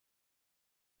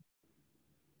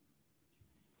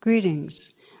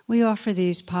Greetings. We offer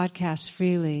these podcasts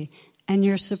freely, and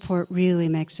your support really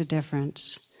makes a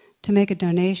difference. To make a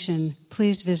donation,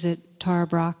 please visit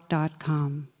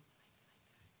tarabrach.com.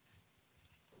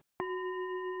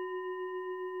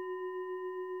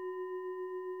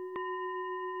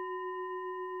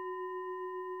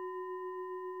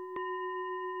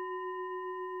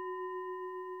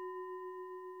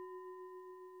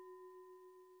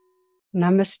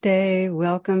 Namaste.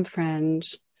 Welcome,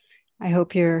 friends. I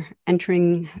hope you're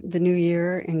entering the new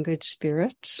year in good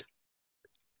spirits.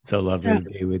 So lovely to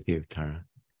be with you, Tara.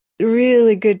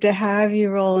 Really good to have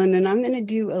you, Roland. And I'm going to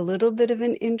do a little bit of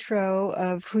an intro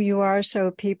of who you are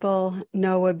so people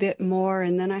know a bit more.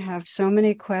 And then I have so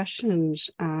many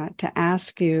questions to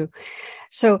ask you.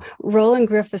 So Roland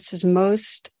Griffiths is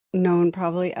most known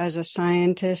probably as a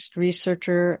scientist,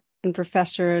 researcher, and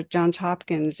professor at Johns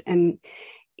Hopkins. And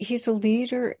he's a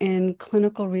leader in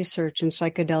clinical research and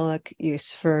psychedelic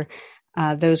use for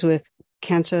those with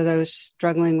cancer, those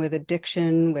struggling with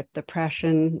addiction, with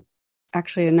depression,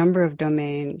 actually a number of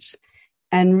domains,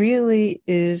 and really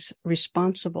is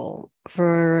responsible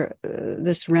for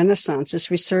this renaissance,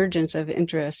 this resurgence of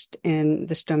interest in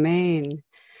this domain.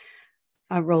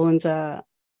 Roland's a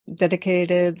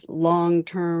dedicated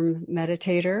long-term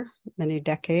meditator, many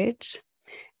decades.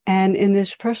 And in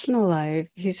his personal life,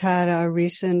 he's had a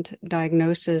recent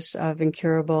diagnosis of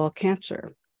incurable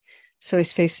cancer. So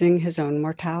he's facing his own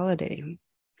mortality.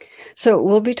 So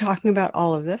we'll be talking about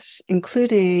all of this,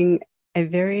 including a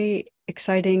very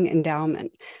exciting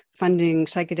endowment funding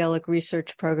psychedelic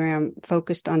research program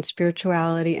focused on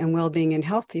spirituality and well-being in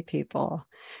healthy people,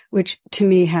 which to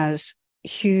me has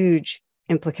huge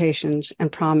implications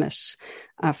and promise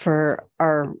for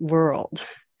our world.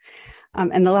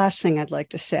 And the last thing I'd like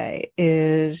to say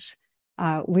is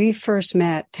we first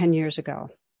met 10 years ago,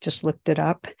 just looked it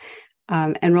up.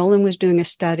 And Roland was doing a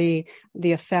study,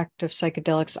 the effect of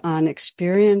psychedelics on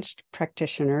experienced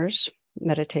practitioners,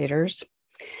 meditators.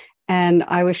 And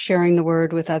I was sharing the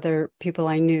word with other people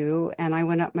I knew. And I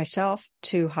went up myself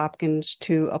to Hopkins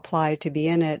to apply to be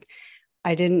in it.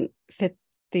 I didn't fit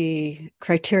the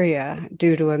criteria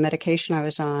due to a medication I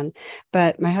was on,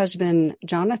 but my husband,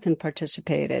 Jonathan,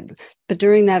 participated. But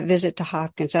during that visit to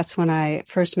Hopkins, that's when I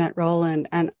first met Roland,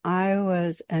 and I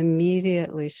was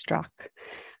immediately struck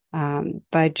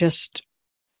by just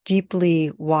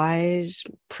deeply wise,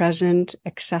 present,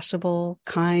 accessible,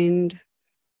 kind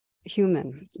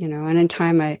human, and in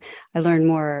time I learned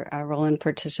more. Roland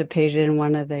participated in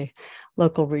one of the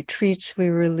local retreats we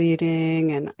were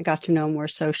leading, and I got to know him more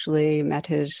socially, met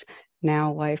his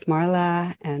now wife,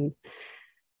 Marla. And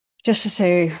just to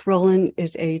say, Roland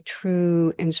is a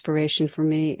true inspiration for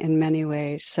me in many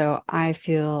ways. So I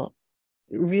feel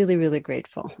really, really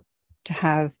grateful to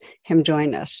have him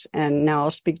join us. And now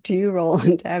I'll speak to you,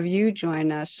 Roland, to have you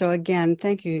join us. So again,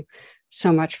 thank you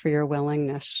so much for your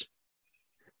willingness.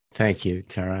 Thank you,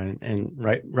 Tara. And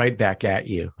right back at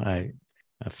you. I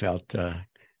felt a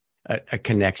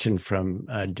connection from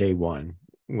day one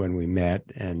when we met,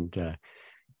 and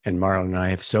Marla and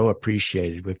I have so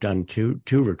appreciated. We've done two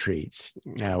retreats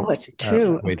now. Oh, it's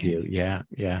two with you, yeah,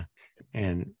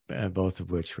 and both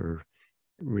of which were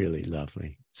really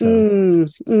lovely. So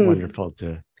it's wonderful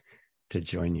to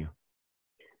join you.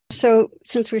 So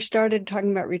since we started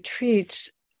talking about retreats,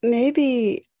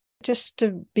 maybe just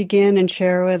to begin and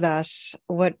share with us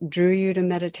what drew you to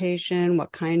meditation,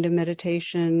 what kind of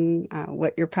meditation,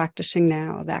 what you're practicing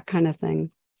now, that kind of thing.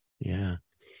 Yeah.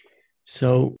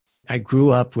 So I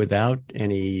grew up without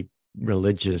any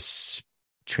religious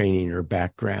training or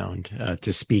background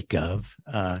to speak of.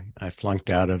 I flunked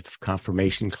out of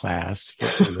confirmation class for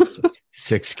the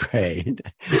sixth grade.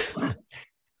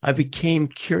 I became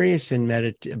curious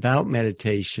about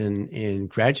meditation in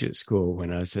graduate school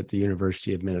when I was at the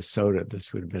University of Minnesota.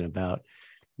 This would have been about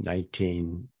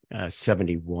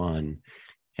 1971.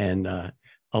 And a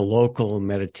local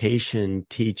meditation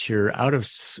teacher out of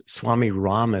Swami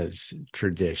Rama's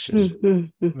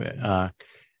tradition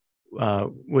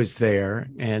was there.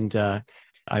 And I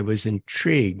was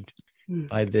intrigued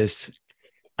by this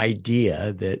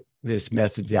idea that this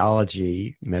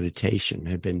methodology, meditation,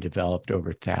 had been developed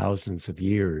over thousands of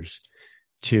years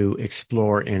to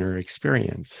explore inner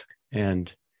experience.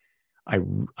 And I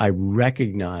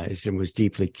recognized and was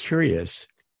deeply curious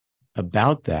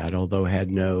about that, although I had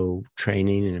no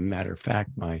training. And as a matter of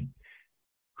fact, my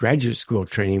graduate school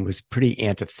training was pretty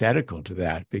antithetical to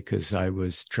that because I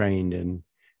was trained in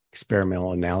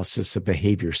experimental analysis of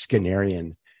behavior,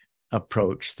 Skinnerian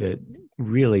approach that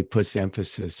really puts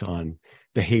emphasis on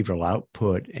behavioral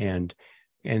output and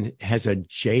has a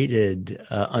jaded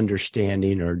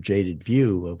understanding or jaded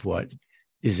view of what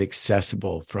is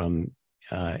accessible from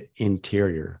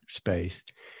interior space.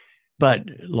 But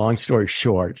long story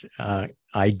short,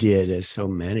 I did, as so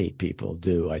many people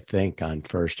do, I think, on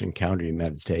first encountering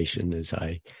meditation, is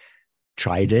I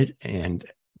tried it, and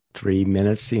 3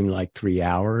 minutes seemed like 3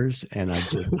 hours, and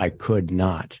I could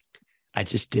not. I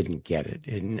just didn't get it.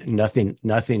 And nothing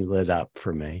lit up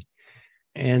for me.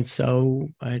 And so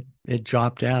it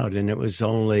dropped out. And it was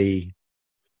only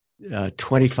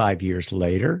 25 years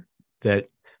later that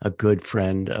a good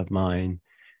friend of mine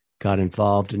got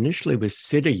involved initially with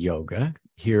Siddha Yoga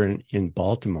here in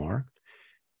Baltimore.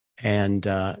 And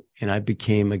I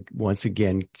became once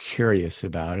again curious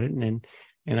about it. And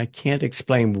I can't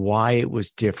explain why it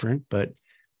was different, but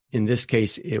in this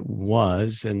case it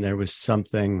was. And there was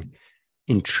something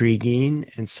intriguing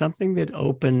and something that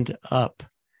opened up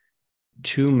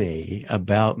to me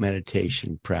about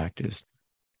meditation practice.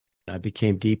 I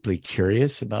became deeply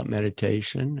curious about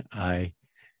meditation. I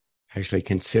actually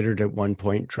considered at one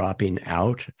point dropping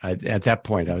out. At that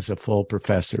point, I was a full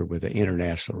professor with an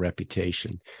international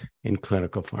reputation in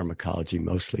clinical pharmacology,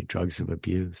 mostly drugs of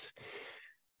abuse.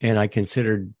 And I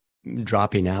considered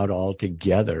dropping out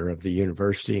altogether of the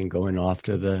university and going off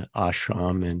to the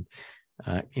ashram in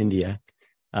India.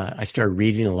 I started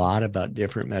reading a lot about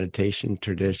different meditation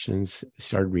traditions,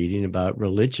 started reading about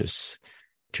religious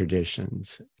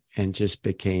traditions, and just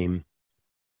became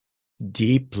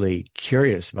deeply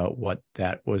curious about what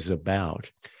that was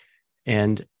about.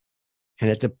 And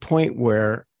at the point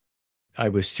where I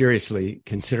was seriously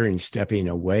considering stepping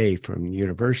away from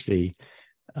university,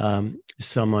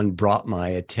 someone brought my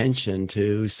attention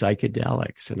to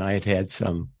psychedelics. And I had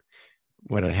some,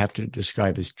 what I'd have to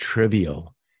describe as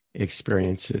trivial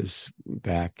experiences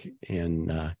back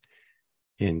in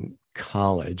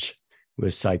college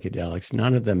with psychedelics,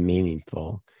 none of them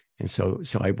meaningful. And so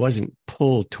I wasn't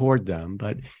pulled toward them,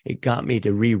 but it got me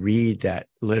to reread that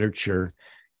literature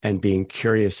and being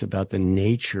curious about the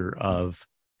nature of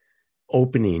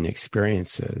opening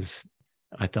experiences.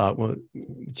 I thought, well,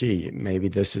 gee, maybe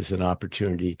this is an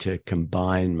opportunity to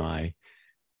combine my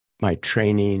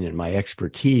training and my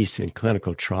expertise in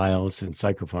clinical trials and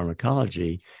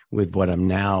psychopharmacology with what I'm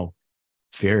now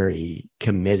very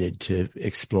committed to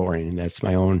exploring. And that's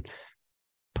my own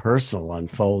personal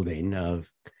unfolding of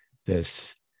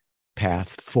this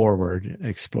path forward,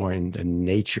 exploring the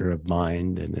nature of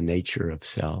mind and the nature of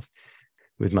self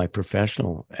with my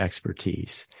professional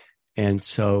expertise. And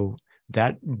so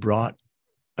that brought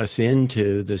us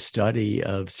into the study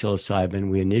of psilocybin.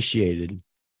 We initiated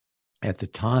at the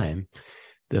time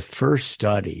the first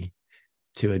study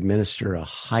to administer a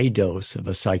high dose of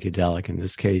a psychedelic, in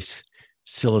this case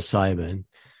psilocybin,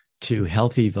 to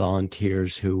healthy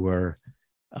volunteers who were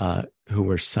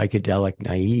psychedelic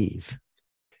naive.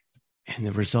 And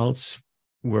the results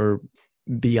were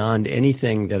beyond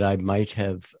anything that I might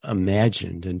have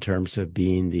imagined in terms of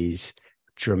being these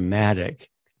dramatic,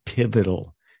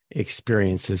 pivotal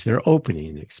experiences. They're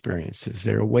opening experiences.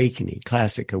 They're awakening,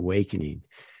 classic awakening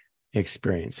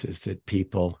experiences that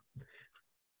people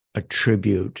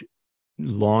attribute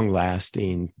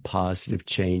long-lasting positive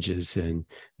changes in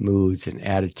moods and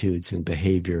attitudes and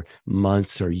behavior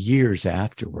months or years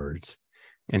afterwards.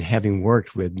 And having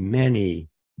worked with many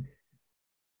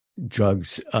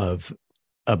drugs of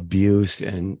abuse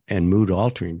and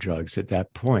mood-altering drugs at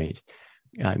that point,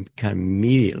 I kind of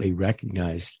immediately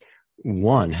recognized,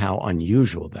 one, how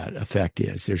unusual that effect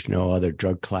is. There's no other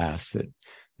drug class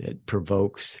that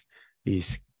provokes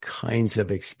these kinds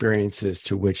of experiences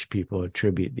to which people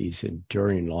attribute these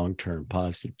enduring long-term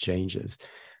positive changes.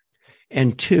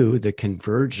 And two, the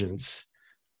convergence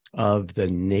of the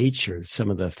nature,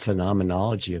 some of the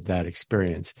phenomenology of that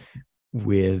experience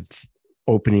with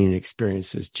opening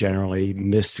experiences, generally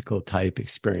mystical type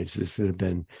experiences that have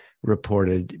been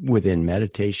reported within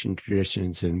meditation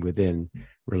traditions and within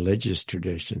religious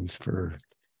traditions for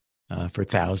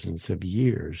thousands of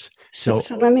years. So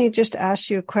let me just ask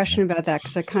you a question about that,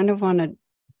 because I kind of want to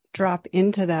drop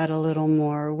into that a little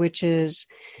more, which is,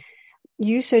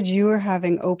 you said you were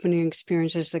having opening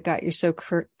experiences that got you so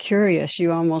curious,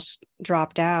 you almost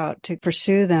dropped out to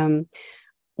pursue them.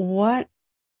 What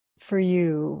for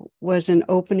you was an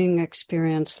opening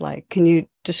experience like? Can you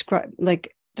describe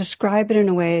it in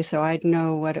a way so I'd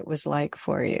know what it was like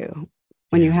for you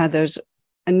when you had those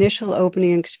initial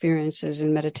opening experiences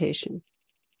in meditation?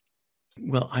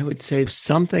 Well, I would say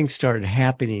something started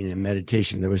happening in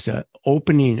meditation. There was an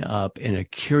opening up and a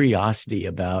curiosity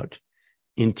about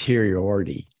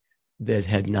interiority that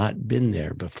had not been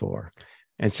there before.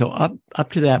 And so up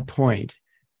to that point,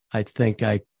 I think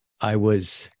I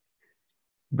was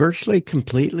virtually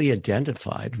completely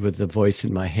identified with the voice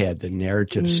in my head. The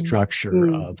narrative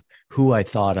structure of who I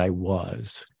thought I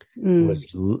was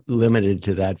limited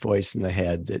to that voice in the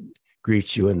head that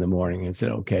greets you in the morning and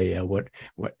said, okay, what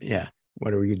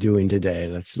are we doing today?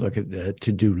 Let's look at the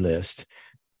to-do list.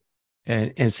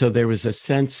 And so there was a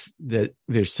sense that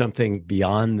there's something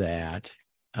beyond that,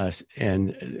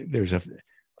 and there's a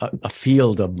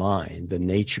field of mind, the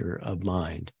nature of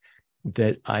mind,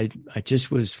 that I just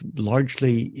was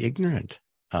largely ignorant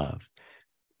of,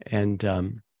 and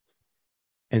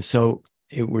so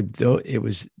it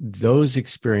was those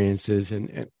experiences,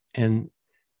 and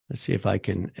let's see if I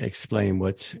can explain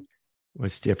what's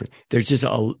different. There's just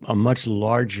a much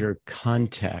larger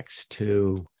context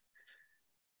to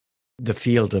the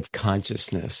field of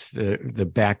consciousness, the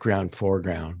background,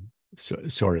 foreground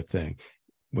sort of thing.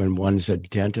 When one's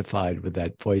identified with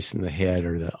that voice in the head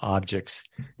or the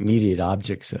immediate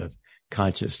objects of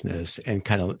consciousness, and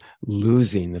kind of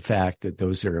losing the fact that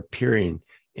those are appearing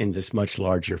in this much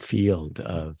larger field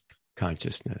of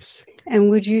consciousness. And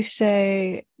would you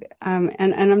say, and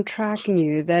I'm tracking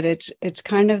you, that it's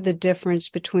kind of the difference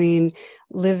between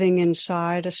living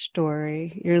inside a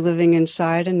story, you're living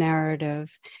inside a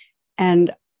narrative,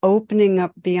 and opening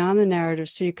up beyond the narrative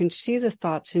so you can see the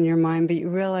thoughts in your mind, but you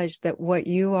realize that what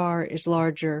you are is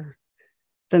larger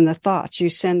than the thoughts. You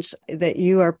sense that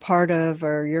you are part of,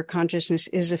 or your consciousness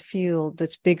is a field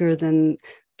that's bigger than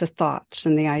the thoughts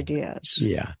and the ideas.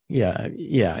 Yeah.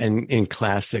 And in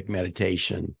classic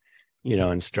meditation,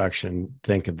 instruction,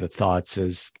 think of the thoughts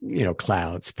as,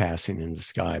 clouds passing in the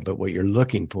sky, but what you're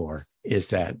looking for is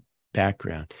that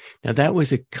background. Now, that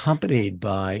was accompanied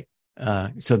by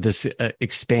so this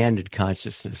expanded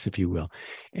consciousness, if you will,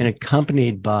 and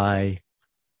accompanied by,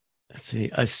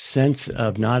 a sense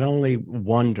of not only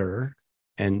wonder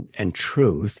and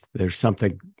truth. There's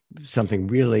something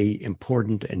really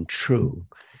important and true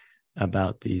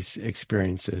about these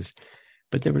experiences,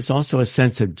 but there was also a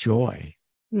sense of joy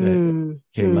that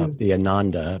came up, the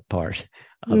Ananda part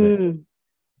of it.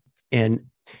 And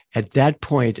at that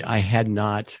point, I had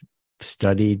not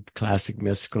studied classic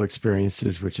mystical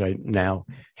experiences, which I now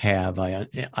have. I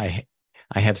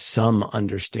have some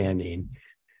understanding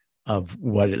of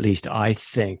what at least I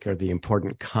think are the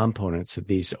important components of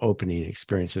these opening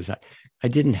experiences. I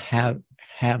didn't have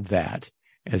that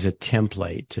as a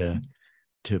template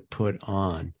to put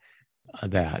on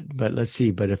that. But let's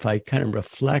see. But if I kind of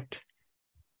reflect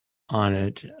on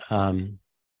it,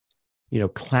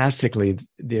 classically,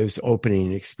 those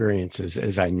opening experiences,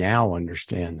 as I now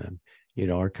understand them,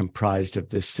 are comprised of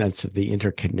this sense of the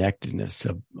interconnectedness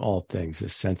of all things,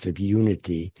 this sense of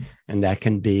unity. And that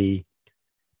can be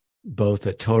both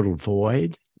a total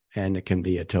void and it can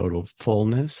be a total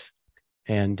fullness.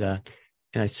 And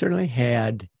I certainly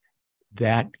had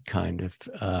that kind of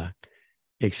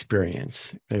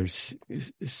experience. There's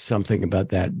something about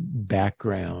that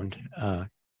background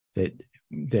that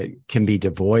can be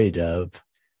devoid of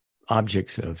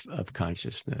objects of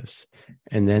consciousness.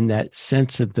 And then that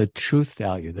sense of the truth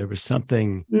value. There was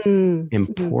something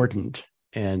important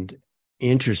and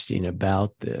interesting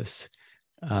about this.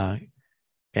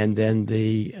 And then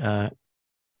there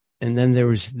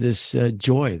was this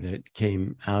joy that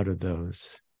came out of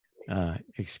those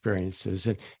experiences.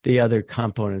 And the other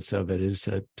components of it is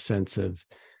a sense of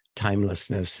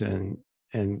timelessness and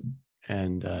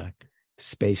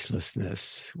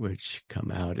spacelessness, which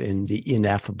come out in the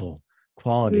ineffable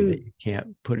quality that you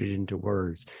can't put it into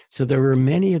words. So there were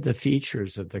many of the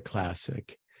features of the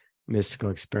classic mystical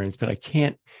experience, but I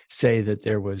can't say that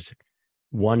there was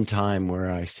one time where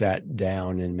I sat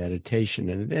down in meditation,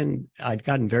 and then I'd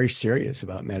gotten very serious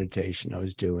about meditation. I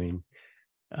was doing,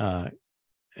 I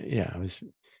was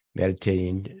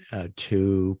meditating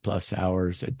 2+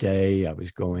 hours a day. I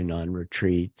was going on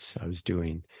retreats. I was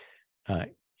doing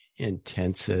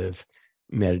intensive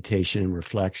meditation and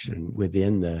reflection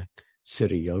within the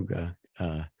Siddha Yoga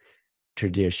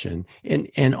tradition,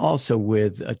 and also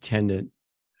with attendant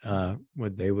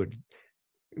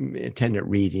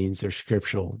readings or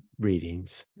scriptural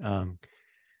readings. But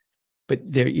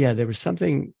there was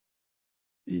something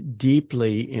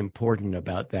deeply important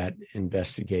about that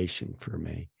investigation for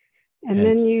me. And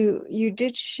then you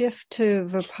did shift to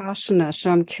Vipassana. So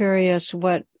I'm curious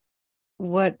what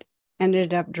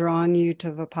ended up drawing you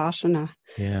to Vipassana.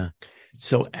 Yeah.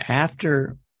 So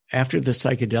after the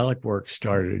psychedelic work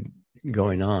started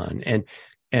going on, and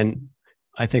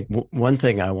I think one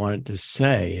thing I wanted to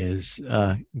say is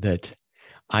that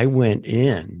I went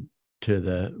in to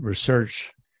the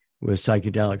research with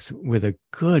psychedelics with a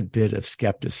good bit of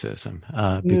skepticism,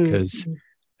 because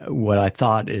what I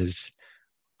thought is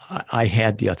I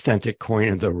had the authentic coin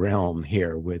of the realm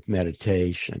here with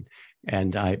meditation,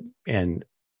 and I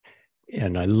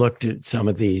looked at some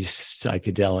of these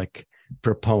psychedelic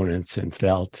proponents and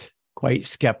felt quite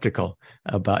skeptical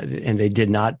about it, and they did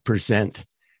not present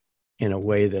in a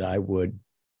way that I would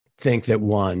think that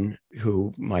one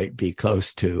who might be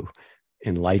close to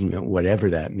enlightenment,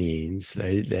 whatever that means,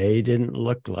 they didn't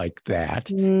look like that.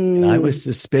 And I was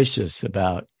suspicious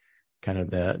about kind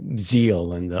of the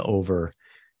zeal and the over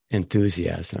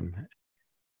enthusiasm.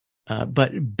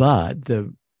 But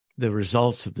the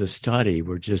results of the study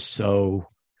were just so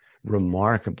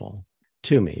remarkable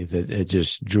to me that it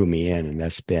just drew me in, and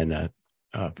that's been a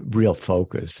real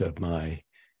focus of my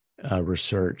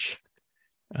research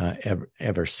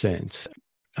ever since.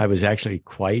 I was actually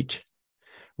quite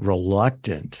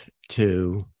reluctant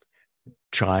to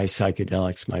try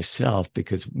psychedelics myself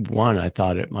because, one, I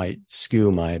thought it might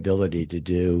skew my ability to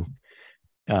do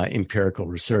empirical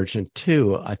research, and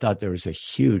two, I thought there was a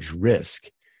huge risk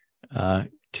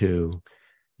to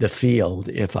the field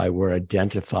if I were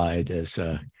identified as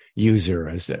a user,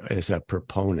 as a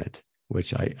proponent,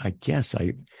 which I guess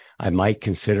I might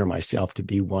consider myself to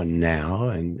be one now,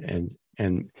 and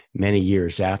many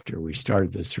years after we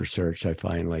started this research, I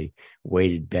finally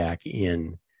waded back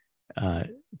in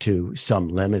to some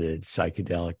limited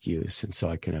psychedelic use, and so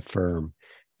I can affirm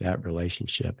that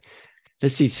relationship.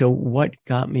 Let's see. So what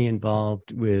got me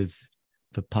involved with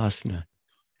Vipassana?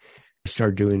 I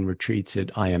started doing retreats at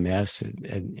IMS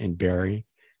in Barrie.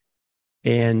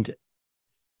 And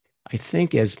I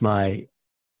think as my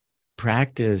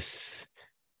practice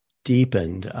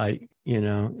deepened,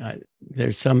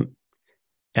 there's some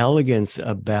elegance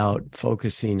about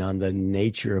focusing on the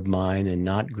nature of mind and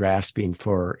not grasping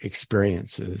for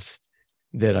experiences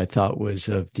that I thought was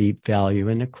of deep value.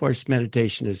 And of course,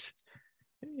 meditation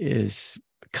is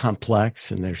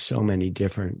complex, and there's so many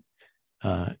different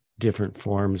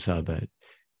forms of it.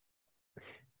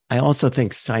 I also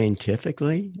think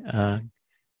scientifically,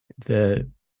 the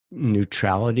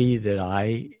neutrality that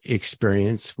I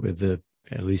experience with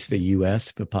at least the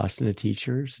U.S. Vipassana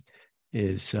teachers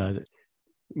is,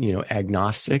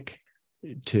 agnostic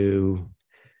to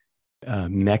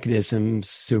mechanisms,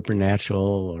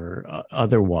 supernatural or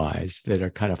otherwise, that are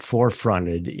kind of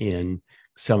forefronted in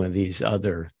some of these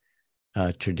other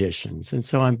traditions. And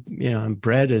so I'm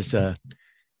bred as a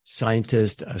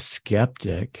scientist, a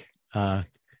skeptic, albeit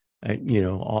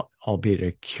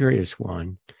a curious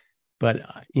one, but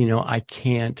I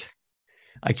can't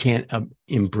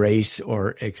embrace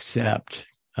or accept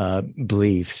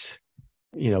beliefs,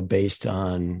 based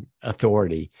on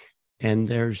authority. And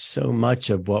there's so much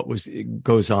of what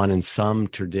goes on in some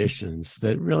traditions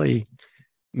that really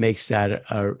makes that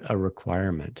a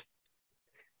requirement.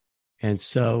 And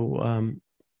so,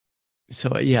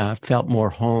 I felt more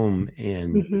home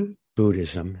in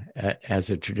Buddhism as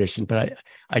a tradition, but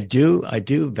I do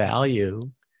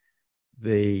value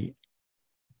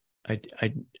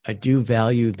I do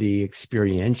value the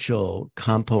experiential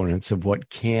components of what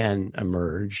can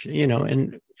emerge,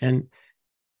 and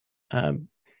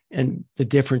the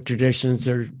different traditions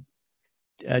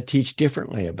teach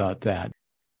differently about that.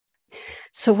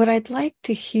 So what I'd like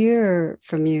to hear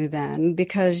from you then,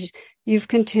 because you've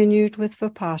continued with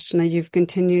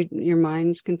Vipassana, your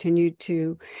mind's continued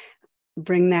to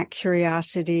bring that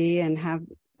curiosity and have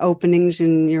openings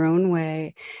in your own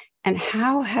way. And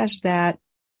how has that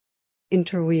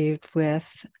interweaved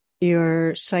with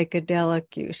your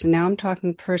psychedelic use? And now I'm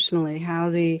talking personally, how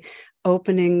the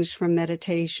openings from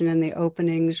meditation and the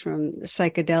openings from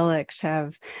psychedelics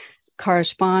have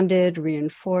corresponded,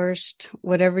 reinforced,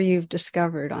 whatever you've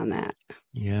discovered on that.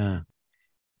 Yeah.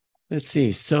 Let's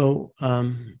see. So I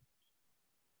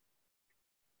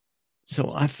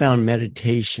found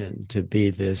meditation to be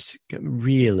this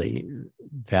really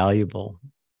valuable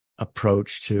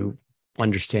approach to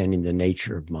understanding the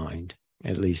nature of mind,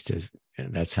 at least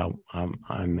that's how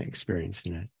I'm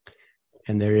experiencing it.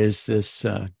 And there is this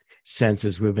sense,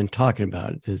 as we've been talking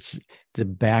about, it's the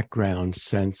background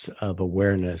sense of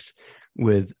awareness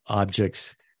with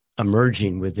objects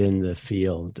emerging within the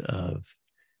field of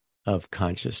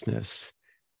consciousness,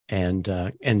 and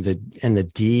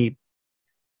the deep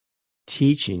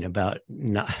teaching about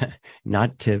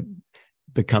not to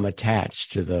become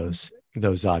attached to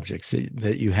those objects,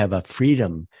 that you have a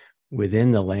freedom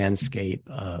within the landscape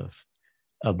of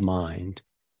mind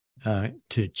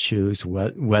to choose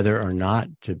whether or not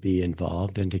to be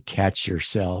involved, and to catch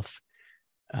yourself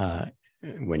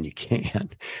when you can,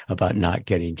 about not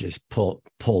getting just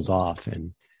pulled off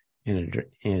in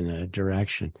a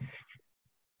direction.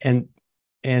 And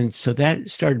And so that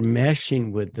started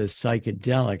meshing with the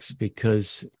psychedelics,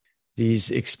 because these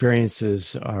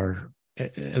experiences are,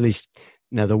 at least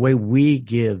now, the way we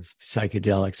give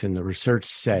psychedelics in the research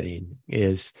setting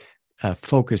is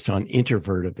focused on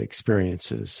introvertive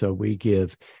experiences. So we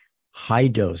give high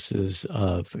doses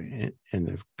of, and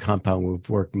the compound we've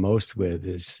worked most with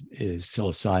is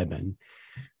psilocybin,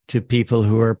 to people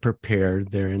who are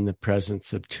prepared. They're in the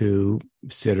presence of two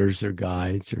sitters or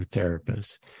guides or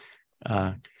therapists.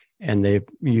 And they're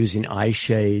using eye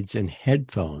shades and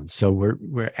headphones. So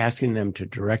we're asking them to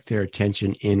direct their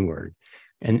attention inward.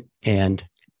 And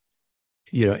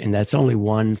that's only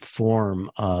one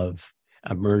form of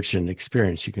immersion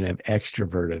experience. You can have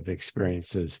extrovertive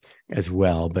experiences as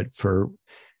well, but for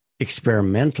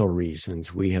experimental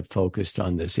reasons, we have focused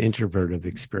on this introvertive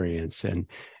experience and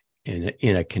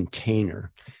in a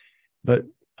container. But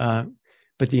the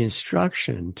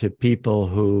instruction to people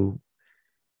who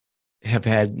have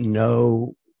had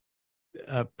no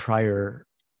prior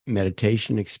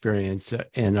meditation experience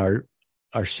and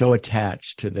are so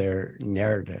attached to their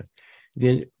narrative,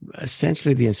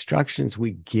 essentially the instructions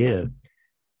we give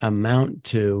amount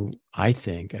to, I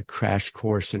think, a crash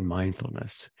course in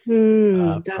mindfulness.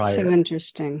 That's so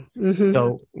interesting. Mm-hmm.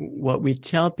 So what we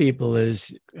tell people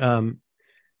is, you're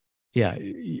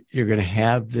going to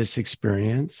have this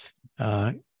experience.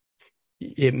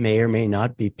 It may or may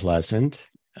not be pleasant.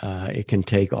 It can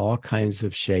take all kinds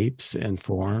of shapes and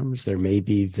forms. There may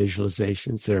be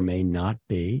visualizations, there may not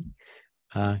be.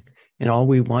 And all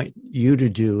we want you to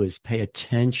do is pay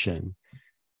attention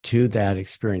to that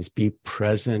experience, be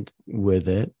present with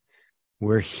it.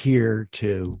 We're here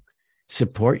to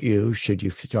support you should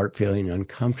you start feeling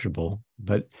uncomfortable,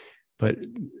 but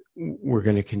we're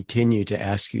going to continue to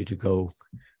ask you to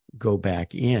go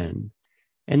back in.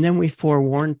 And then we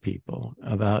forewarn people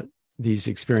about these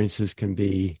experiences can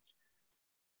be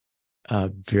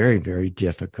very, very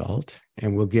difficult.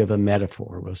 And we'll give a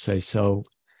metaphor. We'll say, so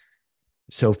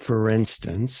for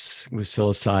instance, with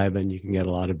psilocybin, you can get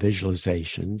a lot of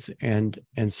visualizations. And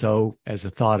so as a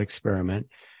thought experiment,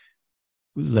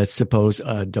 let's suppose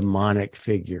a demonic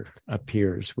figure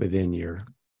appears within your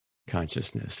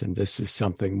consciousness. And this is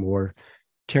something more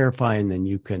terrifying than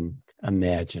you can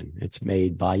imagine. It's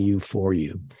made by you for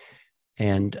you.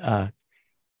 And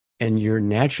your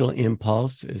natural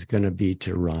impulse is going to be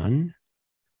to run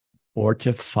or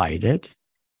to fight it.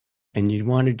 And you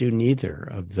want to do neither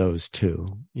of those two.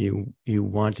 You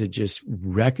want to just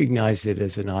recognize it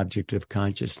as an object of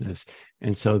consciousness.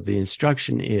 And so the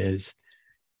instruction is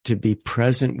to be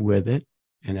present with it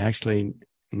and actually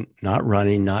not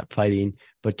running, not fighting,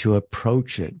 but to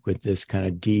approach it with this kind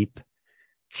of deep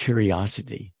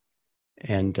curiosity.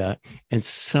 And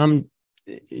some,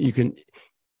 you can,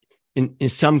 in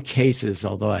some cases,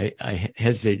 although I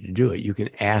hesitate to do it, you can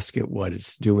ask it what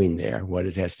it's doing there, what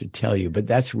it has to tell you, but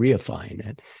that's reifying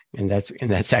it. And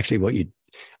that's actually what you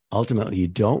ultimately you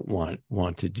don't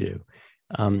want to do.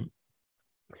 And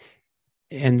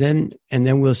then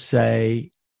we'll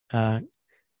say, as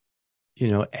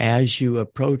you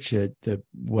approach it,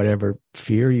 whatever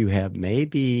fear you have may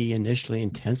be initially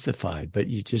intensified, but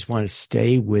you just want to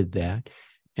stay with that.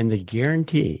 And the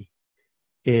guarantee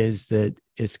is that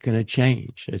it's going to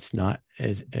change. It's not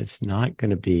going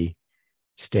to be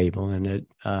stable, and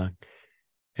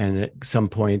at some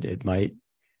point it might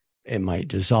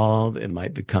dissolve. It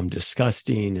might become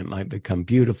disgusting. It might become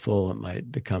beautiful. It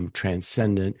might become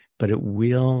transcendent, but it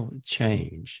will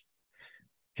change.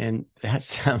 And that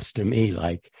sounds to me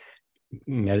like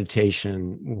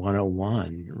meditation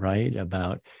 101, right?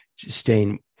 About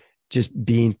just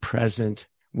being present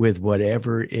with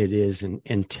whatever it is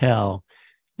until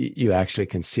you actually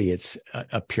can see it's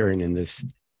appearing in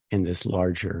this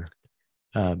larger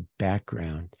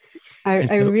background. I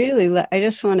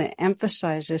just want to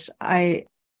emphasize this. I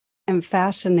am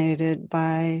fascinated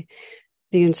by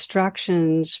the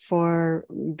instructions for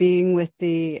being with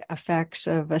the effects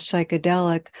of a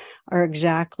psychedelic are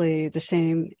exactly the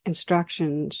same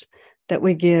instructions that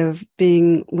we give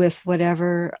being with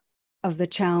whatever of the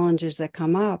challenges that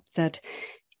come up, that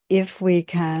if we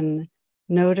can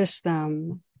notice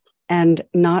them and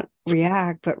not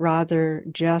react, but rather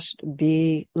just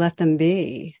let them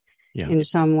be in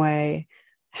some way,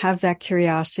 have that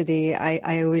curiosity.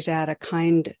 I always add a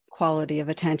kind quality of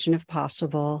attention if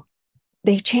possible.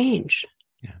 They change.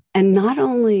 Yeah. And not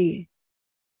only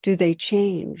do they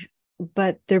change,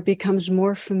 but there becomes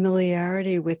more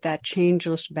familiarity with that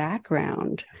changeless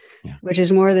background, which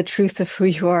is more the truth of who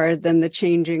you are than the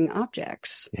changing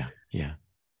objects.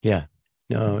 Yeah.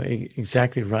 No,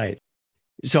 exactly right.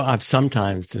 So I've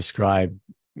sometimes described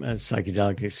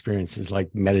psychedelic experience is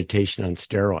like meditation on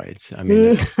steroids. I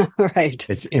mean, right.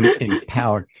 It's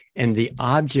empowered, and the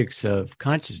objects of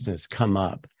consciousness come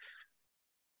up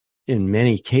in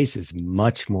many cases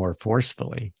much more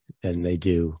forcefully than they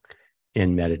do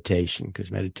in meditation,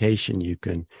 because meditation you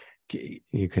can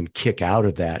kick out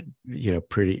of that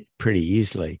pretty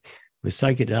easily. With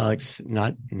psychedelics,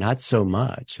 not so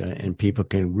much, and people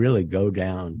can really go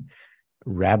down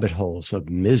rabbit holes of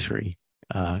misery,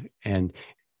 and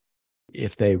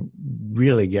if they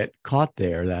really get caught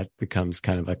there, that becomes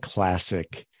kind of a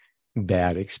classic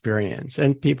bad experience,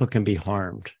 and people can be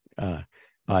harmed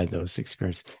by those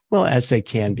experiences. Well, as they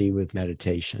can be with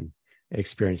meditation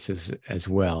experiences as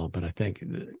well. But I think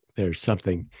there's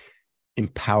something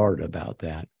empowered about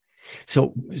that.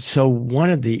 So one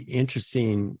of the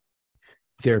interesting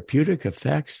therapeutic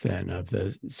effects then of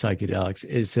the psychedelics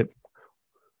is that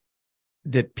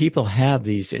people have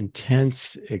these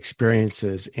intense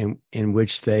experiences in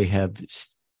which they have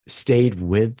stayed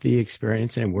with the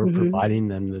experience, and we're providing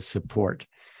them the support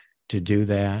to do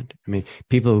that. I mean,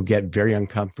 people who get very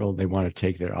uncomfortable, they want to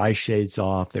take their eye shades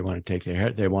off, they want to take their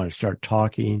hair, they want to start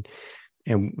talking,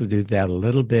 and we'll do that a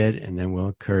little bit, and then we'll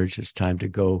encourage it's time to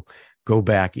go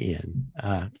back in,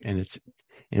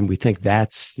 and we think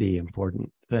that's the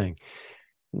important thing.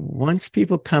 Once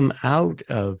people come out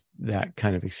of that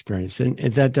kind of experience, and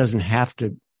that doesn't have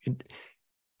to,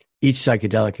 each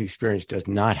psychedelic experience does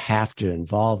not have to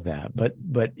involve that, but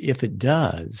if it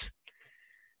does,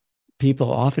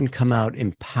 people often come out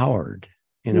empowered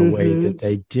in a way that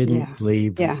they didn't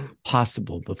believe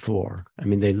possible before. I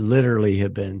mean, they literally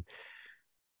have been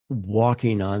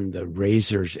walking on the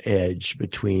razor's edge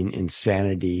between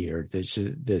insanity or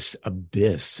this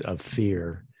abyss of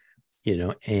fear,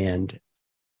 and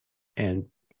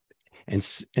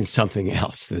something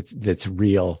else that's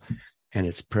real and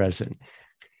it's present.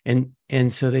 And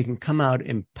so they can come out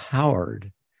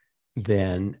empowered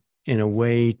then in a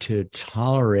way to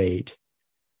tolerate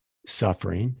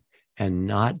suffering and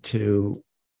not to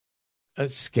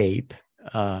escape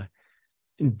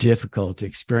difficult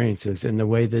experiences in the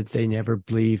way that they never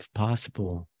believed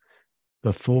possible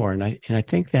before. And I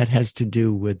think that has to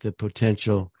do with the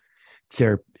potential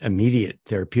immediate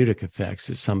therapeutic effects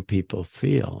that some people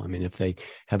feel. I mean, if they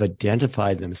have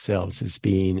identified themselves as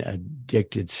being an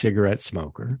addicted cigarette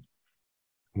smoker,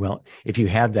 well, if you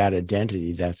have that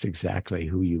identity, that's exactly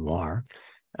who you are.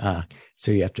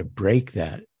 So you have to break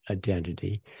that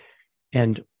identity.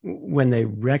 And when they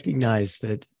recognize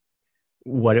that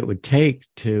what it would take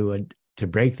to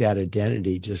break that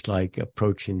identity, just like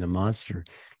approaching the monster,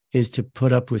 is to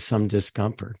put up with some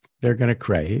discomfort. They're going to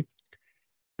crave,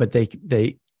 but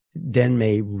they then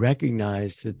may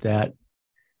recognize that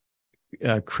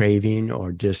craving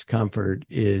or discomfort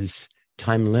is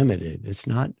time limited.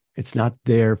 It's not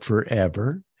there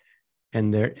forever,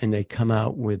 and they come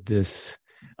out with this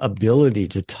ability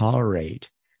to tolerate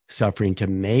suffering, to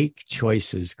make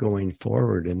choices going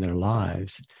forward in their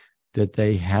lives that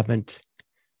they haven't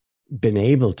been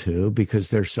able to because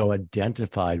they're so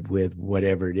identified with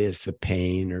whatever it is, the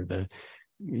pain or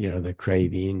the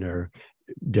craving or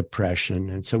depression.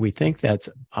 And so we think that's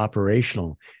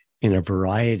operational in a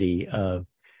variety of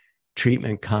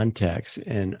treatment contexts,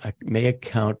 and may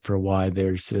account for why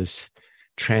there's this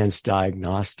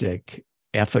transdiagnostic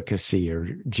efficacy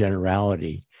or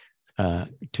generality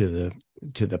to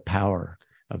the power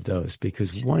of those.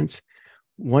 Because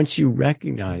once you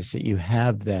recognize that you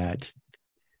have that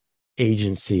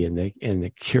agency and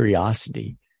the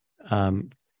curiosity,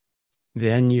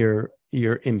 then you're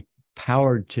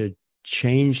empowered to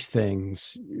change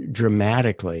things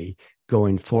dramatically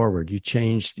going forward. You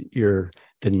change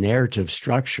the narrative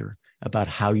structure about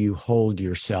how you hold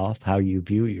yourself, how you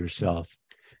view yourself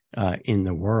in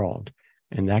the world.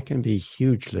 And that can be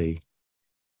hugely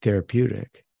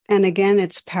therapeutic. And again,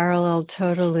 it's parallel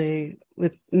totally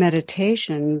with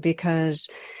meditation, because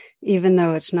even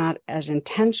though it's not as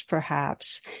intense,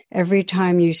 perhaps, every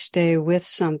time you stay with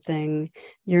something,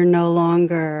 you're no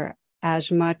longer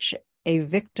as much a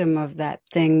victim of that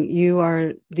thing. You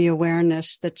are the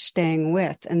awareness that's staying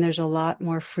with, and there's a lot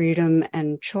more freedom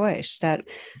and choice.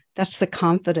 That's the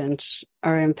confidence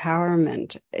or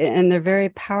empowerment, and they're very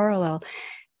parallel.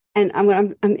 And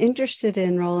I'm interested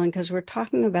in, Roland, because we're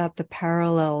talking about the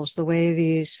parallels, the way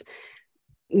these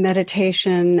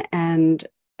meditation and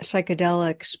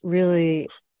psychedelics really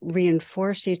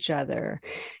reinforce each other.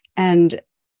 And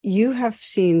you have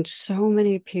seen so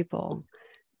many people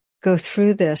go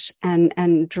through this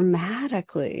and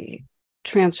dramatically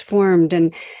transformed.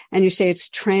 And you say it's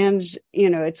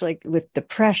it's like with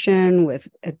depression, with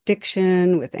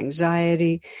addiction, with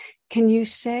anxiety. Can you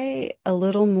say a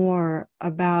little more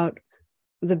about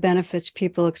the benefits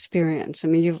people experience? I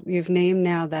mean, you've named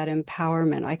now that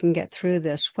empowerment. I can get through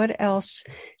this. What else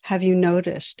have you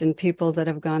noticed in people that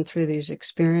have gone through these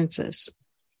experiences?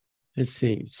 Let's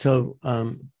see. So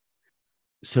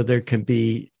there can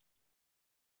be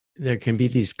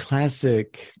these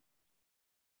classic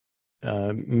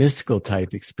mystical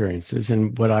type experiences,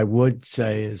 and what I would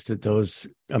say is that those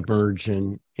emerge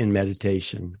in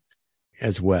meditation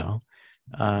as well.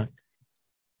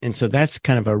 And so that's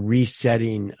kind of a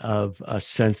resetting of a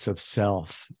sense of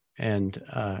self and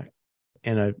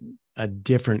a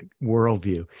different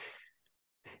worldview.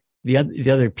 The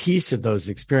other piece of those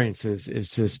experiences is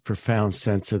this profound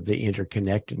sense of the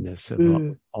interconnectedness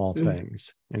of all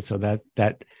things, and so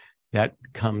that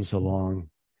comes along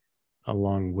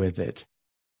with it.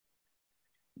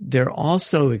 There are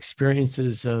also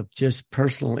experiences of just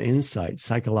personal insight,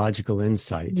 psychological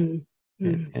insight.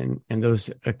 And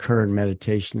those occur in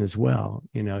meditation as well.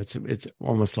 You know, it's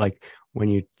almost like when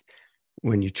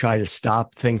you try to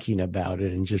stop thinking about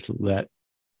it and just let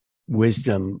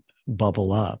wisdom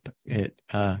bubble up, it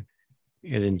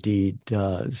indeed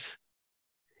does.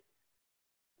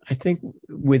 I think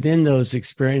within those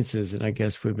experiences, and I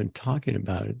guess we've been talking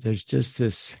about it, there's just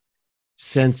this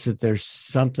sense that there's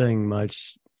something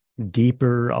much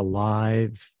deeper,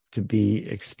 alive, to be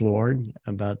explored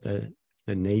about the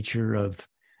nature of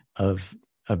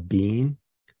being.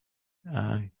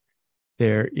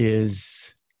 There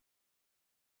is,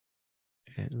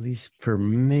 at least for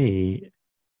me,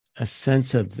 a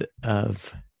sense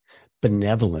of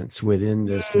benevolence within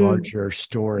this larger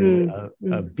story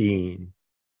of being.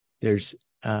 There's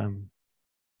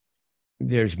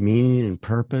meaning and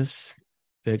purpose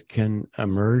that can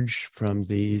emerge from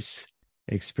these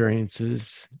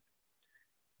experiences,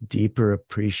 deeper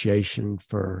appreciation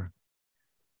for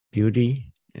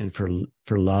beauty and for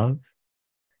love.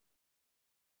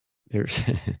 There's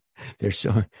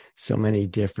so many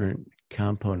different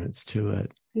components to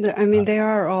it. I mean, they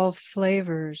are all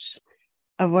flavors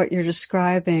of what you're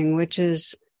describing, which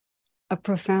is a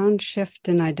profound shift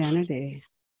in identity.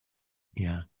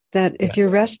 Yeah. That if you're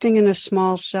resting in a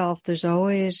small self, there's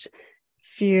always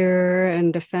fear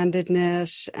and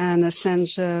defendedness and a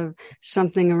sense of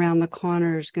something around the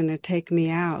corner is going to take me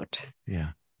out.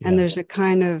 Yeah. And there's a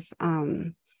kind of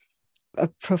a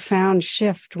profound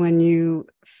shift when you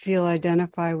feel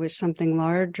identify with something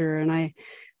larger. And I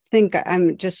think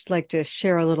I'm just like to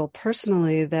share a little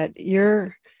personally that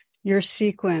your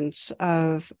sequence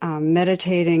of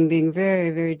meditating, being very,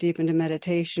 very deep into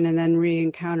meditation, and then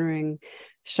re-encountering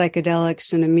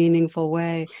psychedelics in a meaningful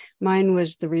way. Mine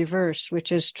was the reverse,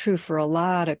 which is true for a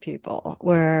lot of people,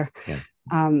 where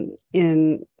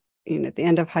at the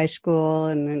end of high school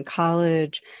and in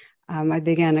college, I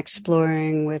began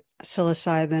exploring with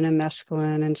psilocybin and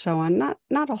mescaline and so on.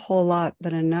 Not a whole lot,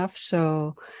 but enough.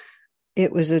 So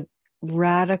it was a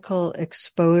radical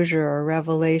exposure or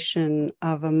revelation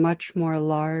of a much more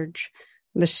large,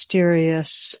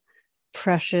 mysterious,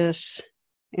 precious,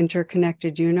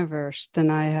 interconnected universe than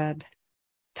I had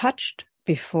touched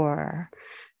before.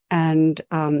 And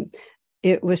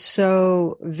it was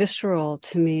so visceral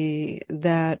to me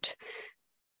that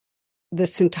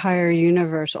this entire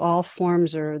universe, all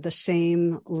forms are the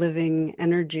same living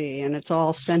energy, and it's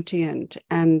all sentient.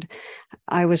 And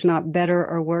I was not better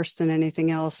or worse than anything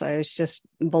else. I was just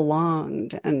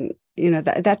belonged. And,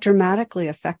 that dramatically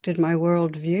affected my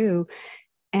worldview.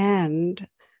 And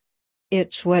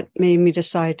it's what made me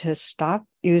decide to stop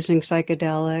using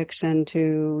psychedelics and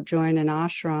to join an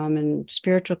ashram and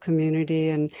spiritual community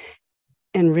and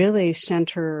really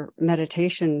center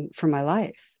meditation for my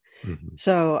life. Mm-hmm.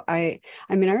 So I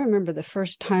remember the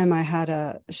first time I had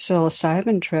a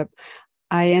psilocybin trip,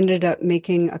 I ended up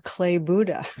making a clay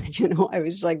Buddha. I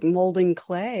was like molding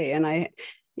clay, and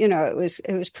it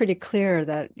was pretty clear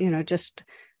that,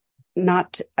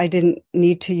 I didn't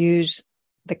need to use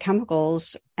the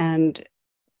chemicals and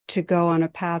to go on a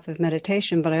path of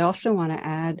meditation. But I also want to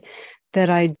add that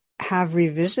I have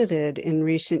revisited in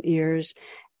recent years,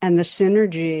 and the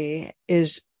synergy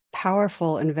is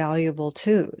powerful and valuable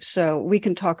too. So we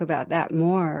can talk about that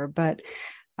more, but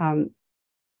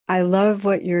I love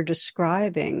what you're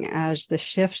describing as the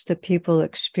shifts that people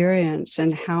experience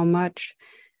and how much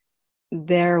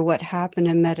they're what happened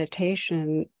in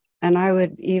meditation. And I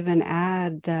would even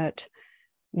add that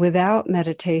without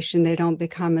meditation, they don't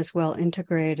become as well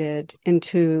integrated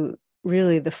into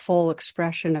really the full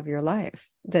expression of your life.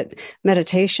 That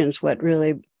meditation's what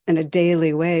really, in a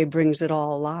daily way, brings it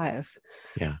all alive.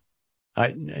 Yeah.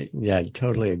 I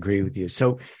totally agree with you.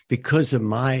 So because of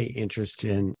my interest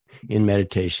in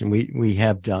meditation, we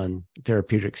have done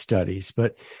therapeutic studies,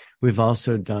 but we've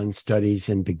also done studies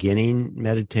in beginning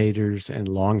meditators and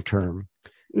long-term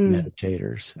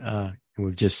meditators. And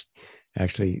we've just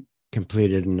actually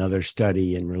completed another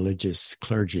study in religious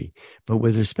clergy. But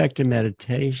with respect to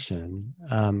meditation,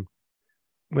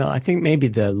 well, I think maybe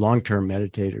the long-term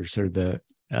meditators are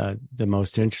the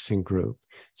most interesting group.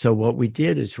 So what we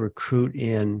did is recruit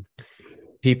in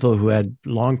people who had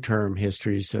long-term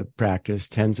histories of practice,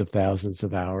 tens of thousands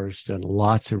of hours, done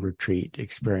lots of retreat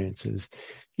experiences,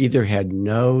 either had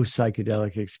no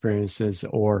psychedelic experiences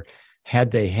or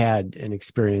had they had an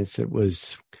experience that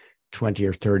was 20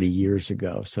 or 30 years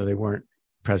ago. So they weren't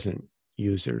present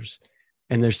users.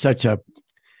 And there's such a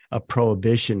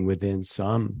prohibition within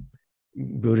some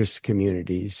Buddhist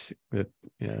communities that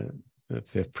the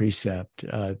fifth precept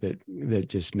that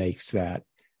just makes that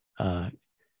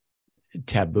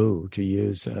taboo to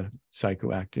use a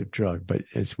psychoactive drug. But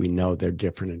as we know, there are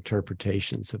different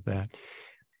interpretations of that.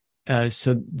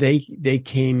 So they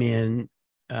came in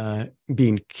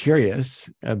being curious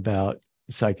about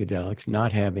psychedelics,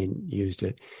 not having used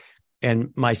it.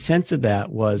 And my sense of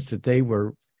that was that they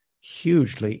were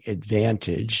hugely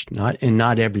advantaged, not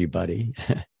everybody,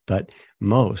 but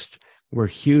most were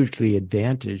hugely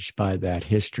advantaged by that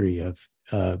history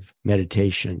of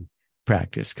meditation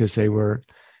practice because they were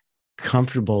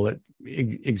comfortable at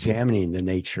examining the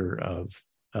nature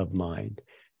of mind.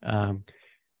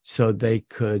 So they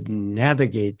could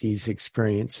navigate these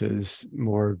experiences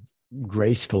more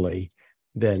gracefully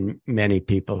than many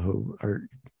people who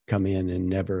come in and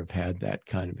never have had that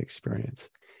kind of experience.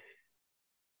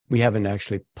 We haven't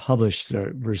actually published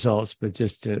the results, but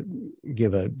just to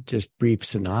give a just brief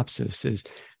synopsis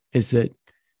is that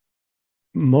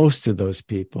most of those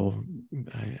people,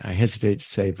 I hesitate to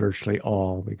say virtually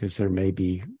all, because there may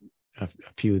be a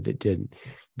few that didn't,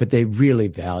 but they really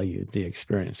valued the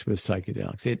experience with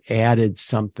psychedelics. It added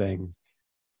something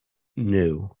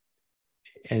new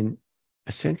and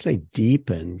essentially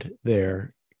deepened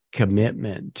their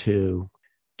commitment to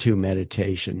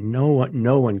meditation.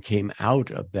 No one came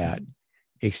out of that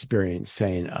experience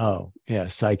saying, "Oh, yeah,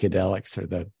 psychedelics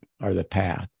are the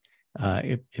path."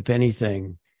 If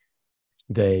anything,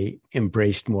 they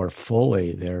embraced more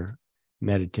fully their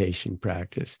meditation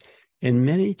practice. In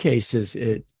many cases,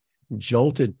 it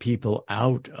jolted people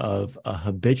out of a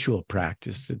habitual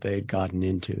practice that they had gotten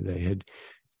into. They had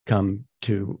come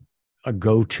to a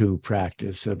go-to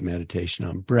practice of meditation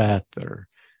on breath or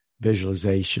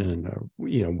visualization or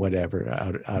whatever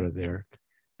out of their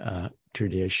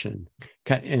tradition,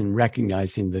 and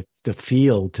recognizing that the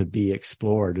field to be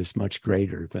explored is much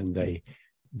greater than they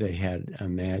had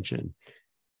imagined.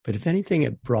 But if anything,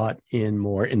 it brought in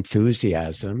more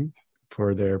enthusiasm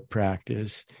for their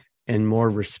practice and more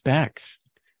respect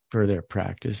for their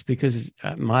practice, because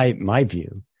my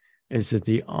view is that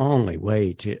the only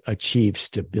way to achieve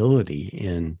stability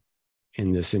in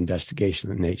this investigation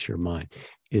of the nature of mind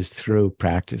is through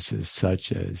practices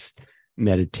such as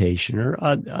meditation or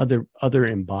other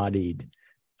embodied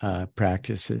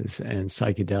practices. And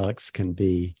psychedelics can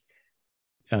be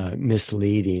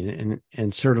misleading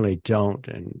and certainly don't,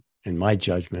 and in my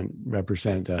judgment,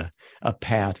 represent a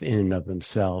path in and of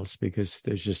themselves, because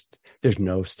there's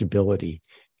no stability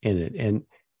in it.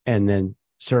 And then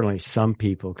certainly some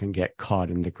people can get caught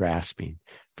in the grasping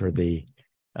for the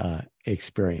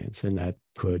experience, and that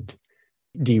could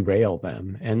derail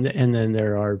them. And then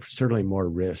there are certainly more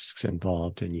risks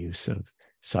involved in use of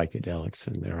psychedelics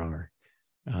than there are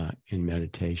in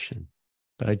meditation.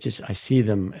 But I see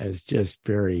them as just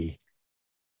very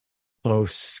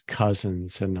close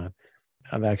cousins, and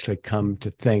I've actually come to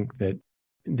think that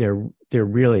there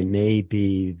really may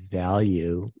be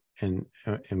value, and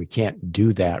we can't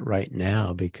do that right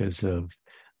now because of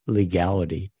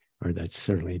legality, or that's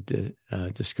certainly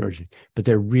discouraging. But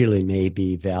there really may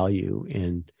be value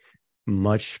in a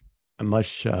much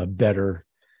better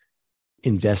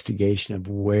investigation of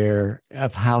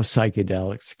how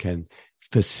psychedelics can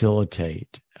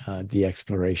facilitate the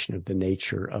exploration of the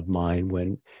nature of mind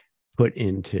when put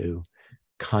into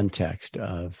context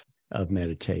of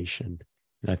meditation.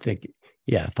 And I think,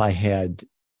 if I had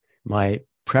my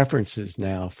preferences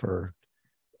now for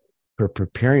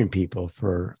preparing people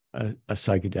for a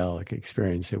psychedelic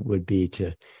experience, it would be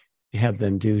to have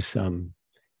them do some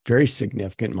very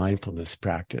significant mindfulness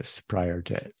practice prior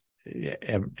to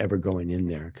ever going in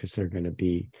there, because they're going to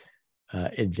be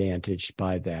advantaged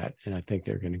by that. And I think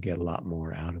they're going to get a lot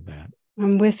more out of that.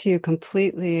 I'm with you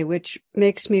completely, which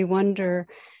makes me wonder,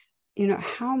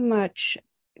 how much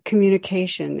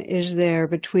communication is there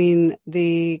between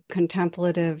the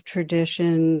contemplative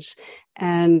traditions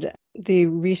and the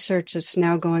research that's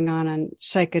now going on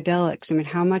psychedelics? I mean,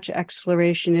 how much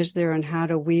exploration is there on how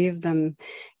to weave them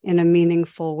in a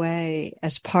meaningful way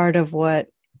as part of what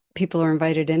people are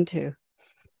invited into?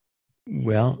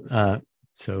 Well,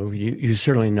 so you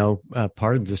certainly know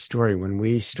part of the story. When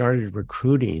we started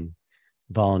recruiting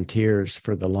volunteers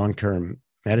for the long-term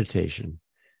meditation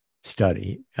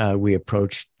study, we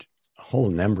approached a whole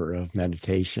number of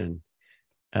meditation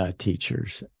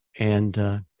teachers. And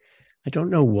I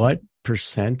don't know what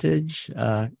percentage,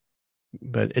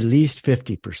 but at least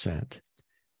 50%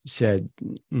 said,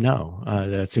 no,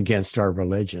 that's against our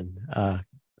religion.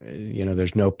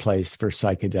 There's no place for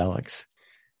psychedelics.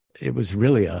 It was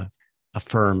really a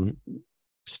firm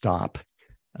stop.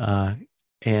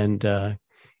 And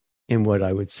what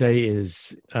I would say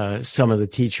is some of the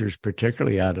teachers,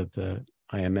 particularly out of the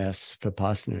IMS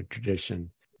Vipassana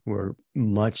tradition, were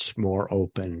much more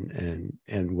open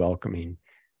and welcoming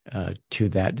to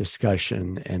that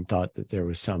discussion, and thought that there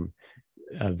was some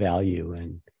value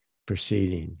in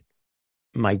proceeding.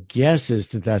 My guess is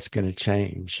that that's going to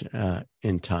change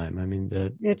in time. I mean,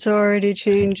 it's already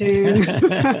changing.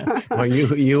 Well,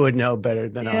 you would know better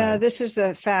than I. Yeah, this is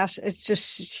it's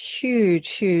just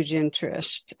huge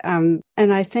interest. And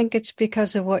I think it's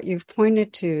because of what you've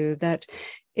pointed to, that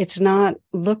it's not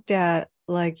looked at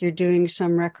like you're doing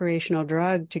some recreational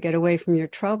drug to get away from your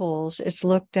troubles. It's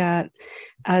looked at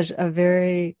as a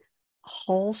very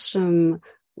wholesome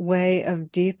way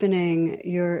of deepening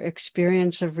your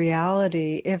experience of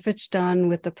reality, if it's done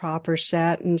with the proper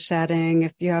setting.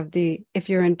 If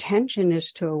your intention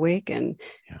is to awaken,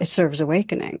 it serves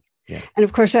awakening. Yeah. And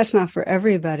of course, that's not for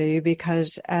everybody,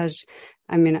 because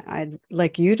I'd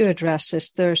like you to address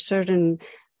this. There are certain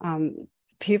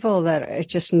people that are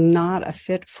just not a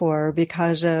fit for,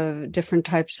 because of different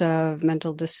types of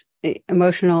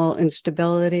emotional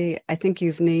instability. I think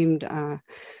you've named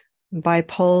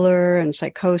bipolar and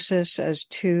psychosis as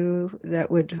two that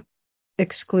would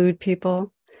exclude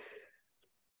people.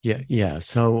 Yeah.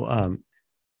 So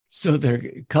there are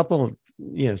a couple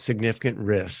of significant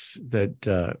risks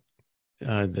that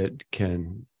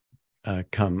can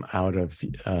come out of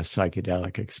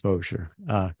psychedelic exposure.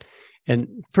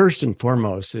 And first and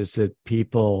foremost is that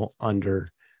people under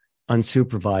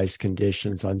unsupervised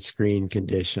conditions, unscreened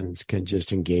conditions, can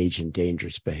just engage in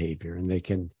dangerous behavior, and they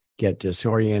can get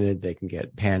disoriented, they can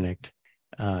get panicked,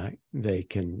 they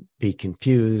can be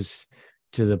confused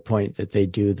to the point that they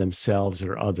do themselves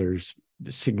or others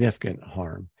significant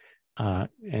harm.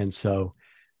 And so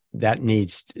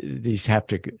these have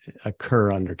to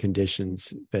occur under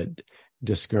conditions that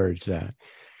discourage that.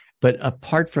 But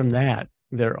apart from that,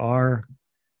 there are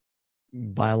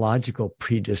biological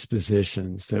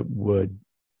predispositions that would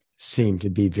seem to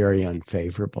be very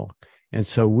unfavorable. And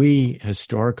so we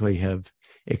historically have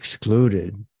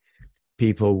excluded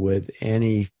people with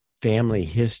any family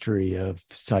history of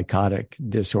psychotic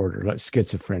disorder, like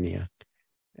schizophrenia.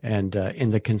 And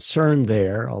in the concern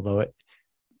there, although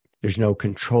there's no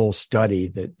control study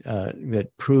that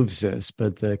proves this,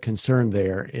 but the concern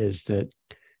there is that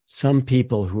some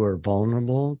people who are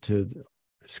vulnerable to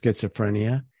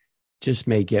schizophrenia just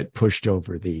may get pushed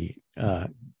over the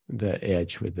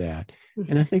edge with that.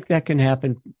 And I think that can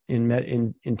happen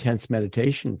in intense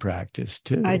meditation practice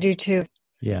too. I do too.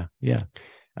 Yeah.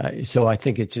 So I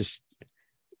think it's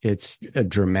a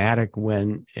dramatic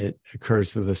when it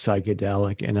occurs with a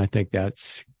psychedelic, and I think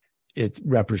it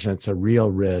represents a real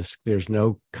risk. There's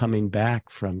no coming back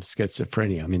from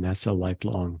schizophrenia. I mean, that's a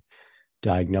lifelong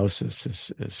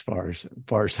diagnosis as far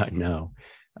as I know.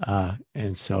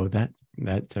 And so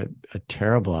that's a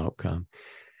terrible outcome.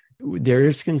 There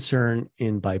is concern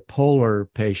in bipolar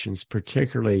patients,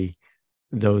 particularly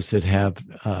those that have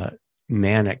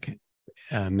manic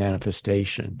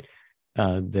manifestation,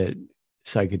 that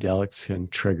psychedelics can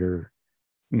trigger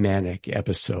manic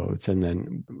episodes, and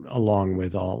then along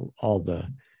with all the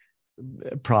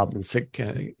problems that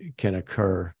can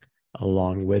occur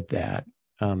along with that.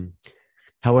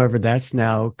 However, that's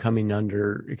now coming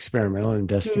under experimental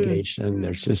investigation.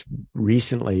 There's just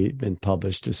recently been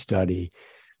published a study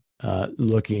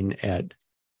looking at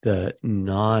the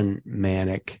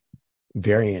non-manic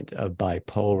variant of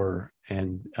bipolar,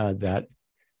 and that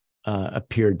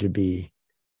appeared to be,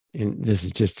 and this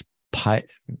is just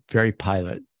very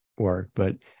pilot work,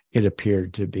 but it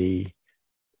appeared to be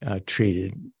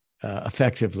treated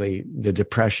effectively, the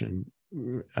depression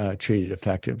treated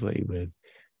effectively with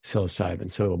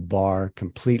psilocybin. So a bar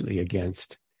completely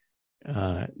against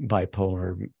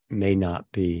bipolar may not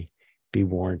be be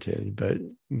warranted.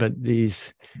 But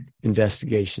these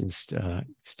investigations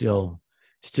still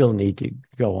need to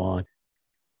go on.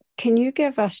 Can you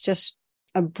give us just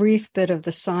a brief bit of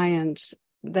the science,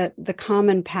 that the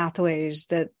common pathways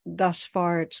that thus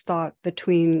far it's thought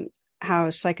between how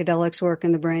psychedelics work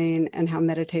in the brain and how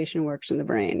meditation works in the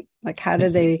brain? Like, how do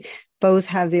they both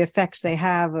have the effects they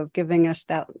have of giving us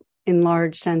that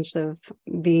enlarged sense of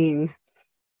being?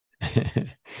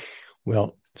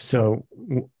 Well, so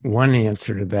one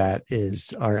answer to that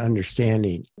is our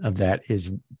understanding of that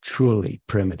is truly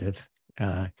primitive.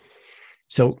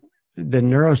 So the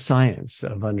neuroscience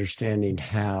of understanding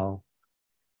how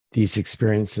these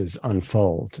experiences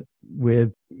unfold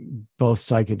with both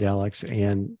psychedelics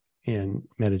and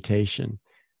meditation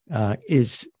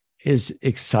is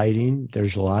exciting.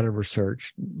 There's a lot of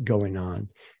research going on,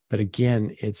 but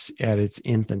again, it's at its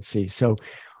infancy. So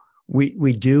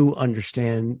we do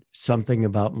understand something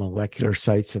about molecular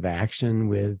sites of action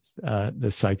with the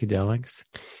psychedelics.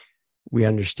 We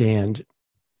understand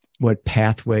what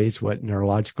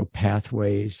neurological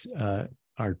pathways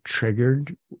are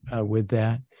triggered with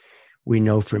that. We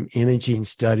know from imaging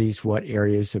studies what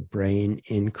areas of brain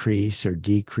increase or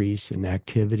decrease in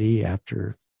activity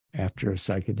after a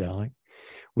psychedelic.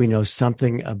 We know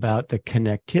something about the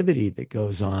connectivity that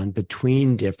goes on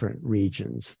between different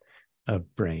regions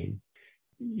of brain.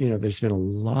 There's been a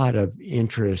lot of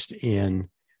interest in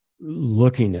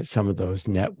looking at some of those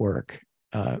network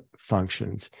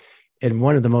functions. And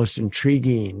one of the most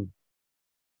intriguing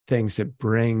things that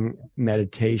bring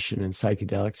meditation and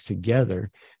psychedelics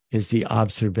together is the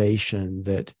observation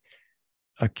that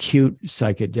acute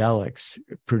psychedelics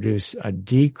produce a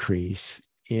decrease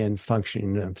in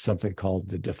functioning of something called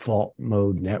the default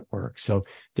mode network. So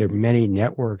there are many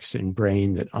networks in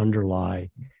brain that underlie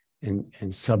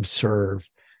and subserve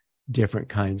different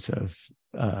kinds of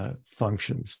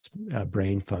functions,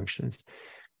 brain functions.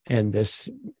 And this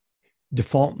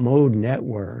default mode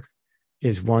network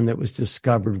is one that was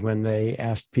discovered when they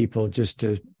asked people just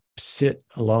to sit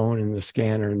alone in the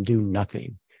scanner and do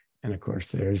nothing. And of course,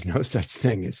 there is no such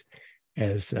thing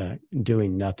as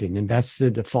doing nothing. And that's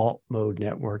the default mode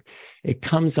network. It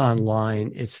comes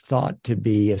online. It's thought to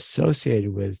be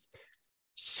associated with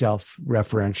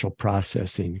self-referential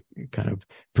processing, kind of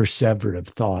perseverative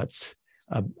thoughts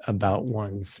about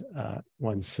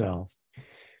oneself.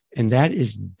 And that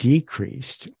is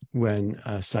decreased when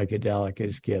a psychedelic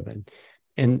is given.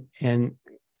 And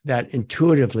that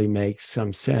intuitively makes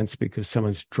some sense because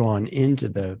someone's drawn into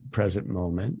the present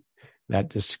moment. That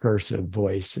discursive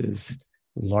voice is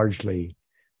largely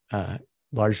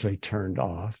turned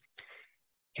off.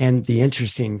 And the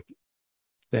interesting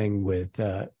thing with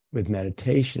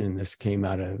meditation, and this came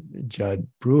out of Judd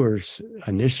Brewer's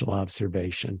initial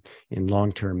observation in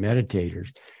long-term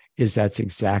meditators, is that's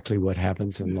exactly what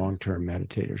happens in long-term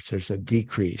meditators. There's a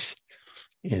decrease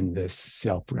in this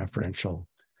self-referential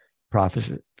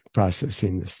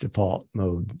processing, this default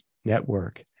mode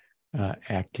network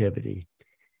activity.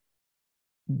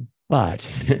 But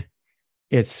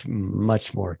it's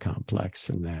much more complex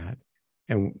than that.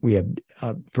 And we have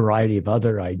a variety of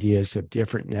other ideas of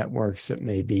different networks that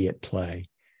may be at play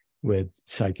with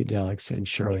psychedelics and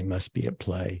surely must be at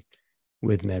play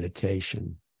with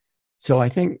meditation. So I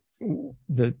think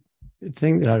the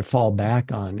thing that I'd fall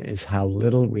back on is how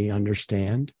little we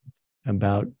understand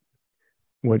about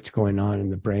what's going on in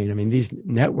the brain. I mean, these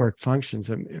network functions,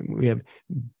 we have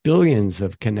billions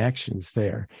of connections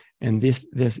there. And this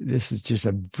is just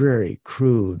a very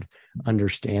crude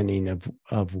understanding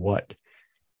of what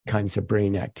kinds of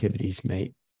brain activities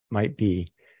might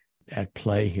be at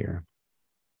play here.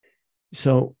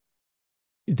 So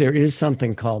there is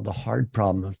something called the hard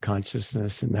problem of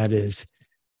consciousness, and that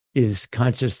is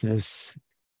consciousness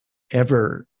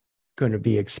ever going to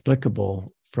be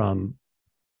explicable from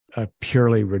a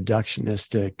purely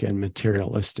reductionistic and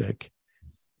materialistic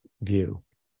view?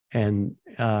 And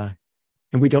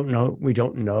we don't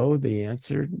know the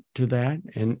answer to that.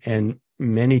 And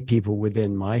many people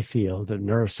within my field of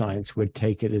neuroscience would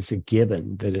take it as a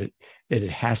given that it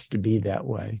has to be that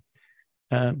way.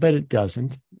 But it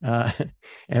doesn't.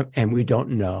 And we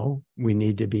don't know. We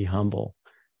need to be humble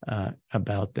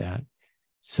about that.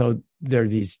 So there are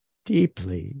these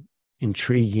deeply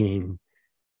intriguing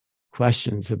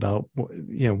questions about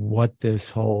what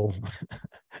this whole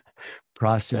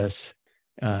process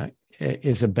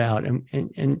is about,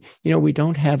 and we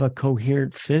don't have a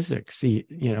coherent physics.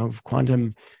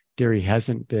 Quantum theory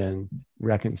hasn't been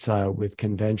reconciled with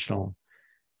conventional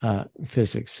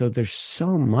physics, so there's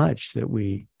so much that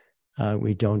we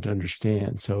don't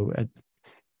understand. So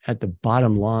at the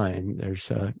bottom line, there's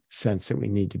a sense that we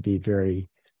need to be very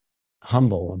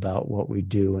humble about what we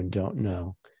do and don't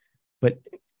know.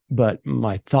 But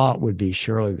my thought would be,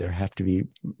 surely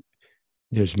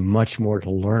there's much more to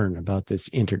learn about this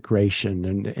integration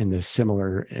and the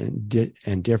similar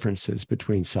and differences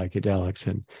between psychedelics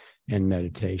and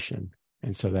meditation.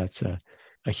 And so that's a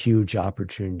huge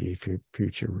opportunity for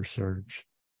future research.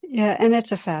 Yeah, and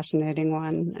it's a fascinating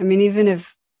one. I mean, even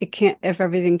if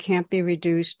everything can't be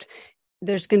reduced,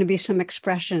 there's going to be some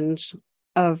expressions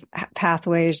of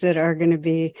pathways that are going to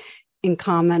be in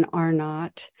common or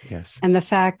not. Yes. And the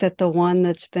fact that the one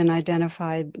that's been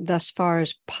identified thus far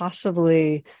as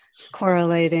possibly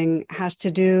correlating has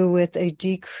to do with a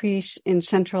decrease in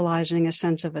centralizing a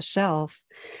sense of a self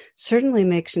certainly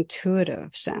makes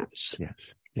intuitive sense.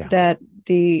 Yes. Yeah. That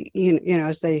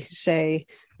as they say,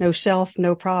 no self,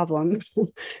 no problem.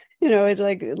 It's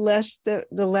like the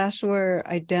less we're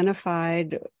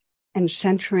identified and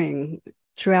centering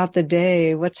throughout the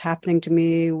day, what's happening to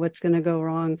me, what's going to go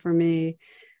wrong for me,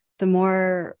 the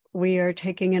more we are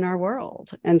taking in our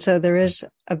world. And so there is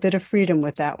a bit of freedom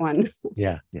with that one.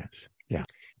 Yeah. Yes. Yeah.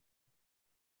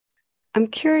 I'm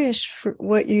curious for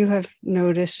what you have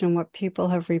noticed and what people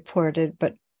have reported,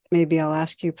 but maybe I'll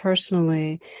ask you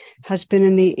personally, has been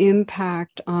in the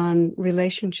impact on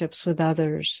relationships with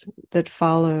others that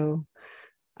follow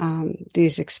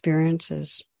these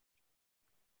experiences.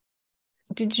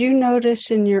 Did you notice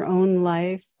in your own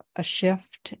life a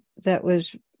shift that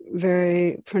was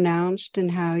very pronounced in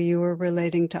how you were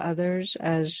relating to others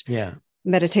as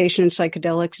meditation and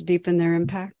psychedelics deepen their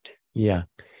impact? Yeah.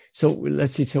 So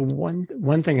let's see. So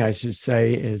one thing I should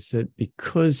say is that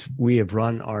because we have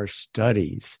run our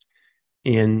studies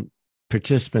in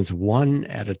participants one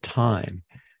at a time,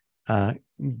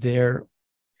 they're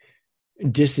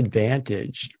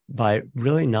disadvantaged by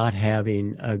really not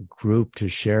having a group to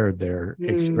share their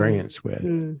experience with.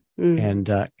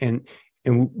 And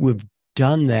we've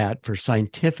done that for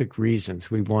scientific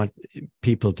reasons. We want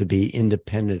people to be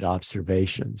independent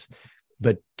observations.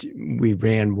 But we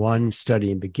ran one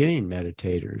study in beginning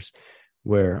meditators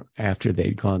where after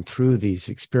they'd gone through these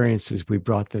experiences, we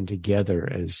brought them together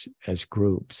as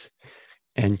groups.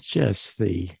 And just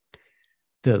the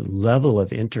level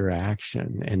of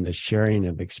interaction and the sharing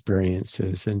of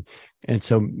experiences. And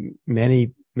so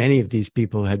many of these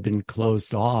people had been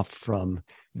closed off from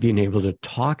being able to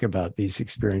talk about these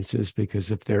experiences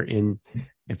because if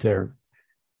their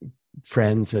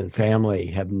friends and family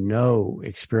have no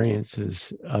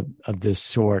experiences of this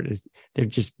sort,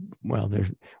 they're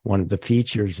one of the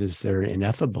features is they're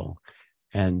ineffable.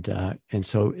 And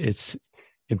so it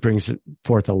brings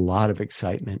forth a lot of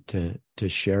excitement to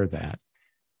share that.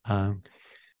 I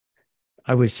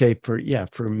would say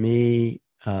for me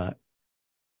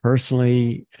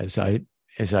personally, as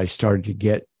I started to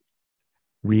get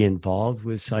re-involved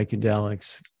with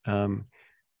psychedelics,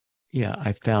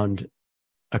 I found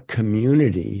a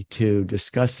community to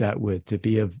discuss that with to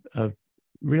be of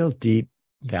real deep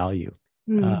value.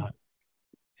 And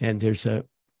there's a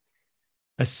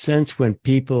sense when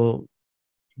people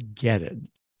get it,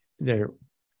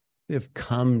 they've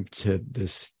come to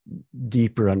this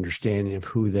deeper understanding of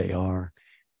who they are.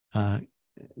 I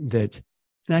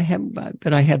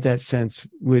have that sense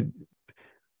with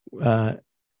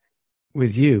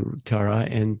you, Tara,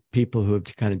 and people who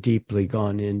have kind of deeply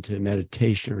gone into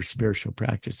meditation or spiritual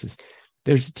practices.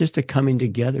 There's just a coming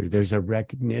together. There's a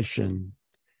recognition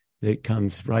that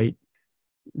comes right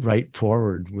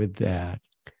forward with that,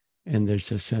 and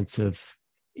there's a sense of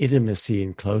intimacy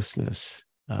and closeness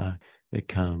that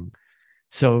come.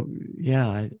 So,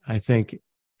 I think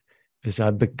as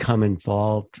I've become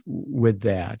involved with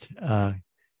that,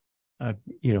 I've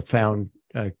found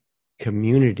a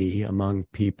community among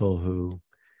people who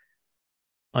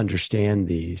understand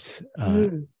these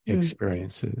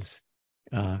experiences.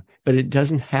 But it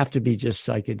doesn't have to be just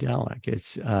psychedelic.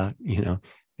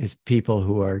 It's people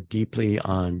who are deeply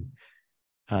on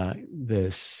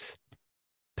this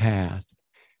path.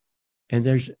 And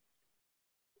there's,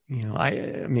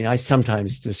 I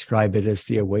sometimes describe it as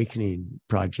the awakening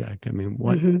project. I mean,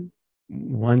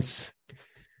 once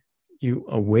you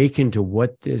awaken to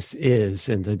what this is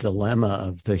and the dilemma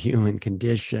of the human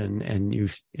condition, and you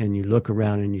look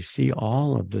around and you see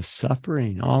all of the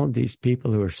suffering, all of these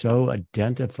people who are so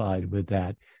identified with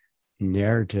that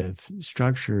narrative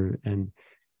structure, and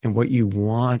what you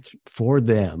want for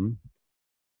them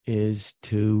is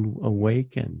to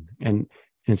awaken. And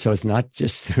so it's not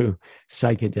just through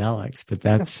psychedelics, but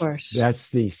that's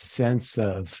the sense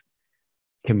of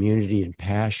community and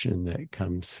passion that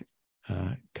comes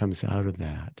out of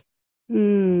that.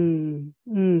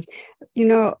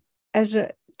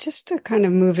 Just to kind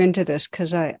of move into this,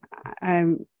 because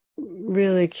I'm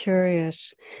really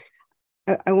curious.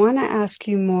 I want to ask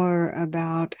you more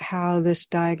about how this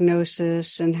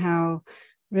diagnosis and how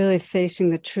really facing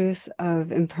the truth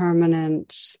of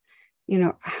impermanence,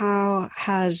 how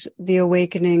has the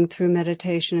awakening through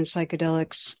meditation and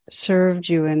psychedelics served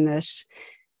you in this,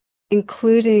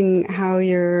 including how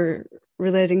you're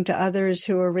relating to others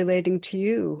who are relating to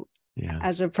you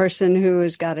as a person who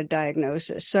has got a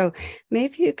diagnosis. So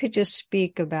maybe you could just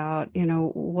speak about,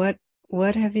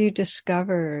 what have you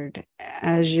discovered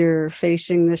as you're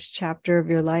facing this chapter of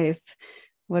your life?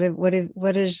 What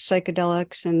has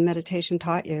psychedelics and meditation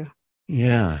taught you?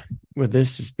 Yeah. Well,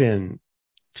 this has been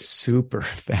super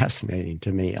fascinating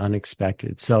to me,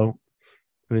 unexpected. So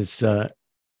it was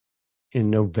in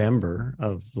November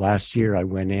of last year, I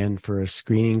went in for a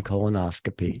screening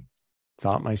colonoscopy,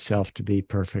 thought myself to be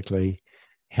perfectly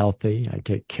healthy. I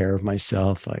take care of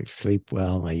myself. I sleep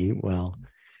well. I eat well.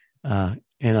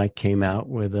 And I came out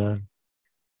with a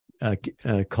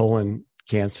colon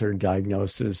cancer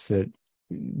diagnosis that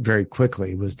very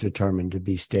quickly was determined to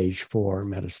be stage 4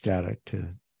 metastatic to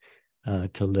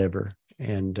liver.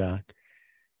 And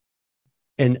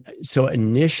so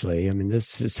initially, I mean,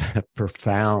 this is a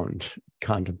profound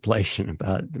contemplation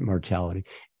about the mortality.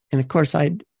 And of course, I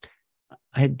thought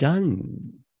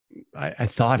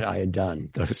I had done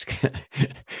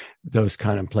those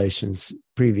contemplations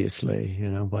previously.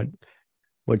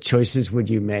 What choices would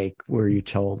you make? Were you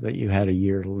told that you had a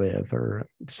year to live, or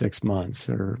 6 months,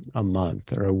 or a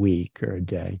month, or a week, or a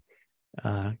day?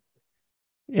 And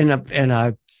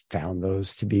I found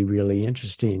those to be really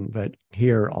interesting. But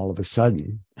here, all of a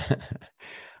sudden,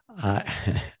 I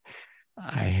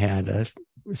had a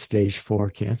stage 4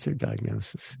 cancer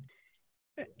diagnosis.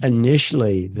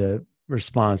 Initially, the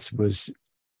response was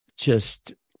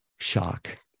just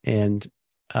shock, and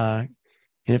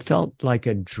it felt like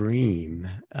a dream.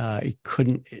 It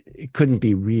couldn't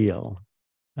be real.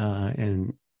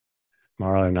 And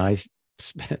Marla and I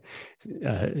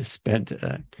spent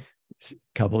a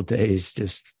couple of days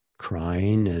just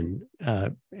crying and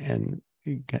a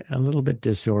little bit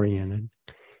disoriented.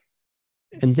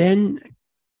 And then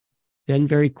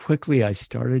very quickly I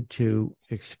started to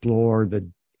explore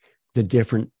the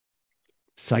different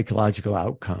psychological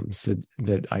outcomes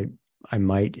that I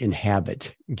might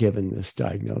inhabit given this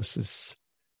diagnosis.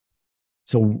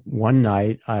 So one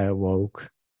night I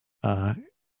awoke in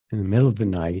the middle of the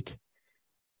night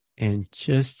and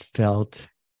just felt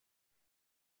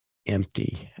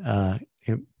empty.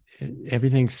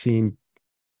 Everything seemed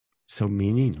so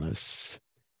meaningless,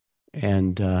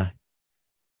 and I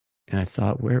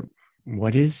thought,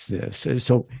 what is this?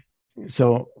 So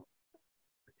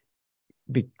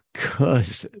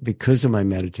because of my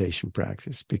meditation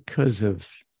practice, because of,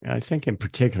 I think in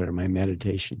particular, my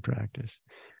meditation practice,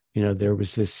 there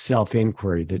was this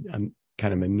self-inquiry that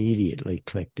kind of immediately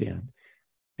clicked in.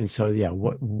 And so,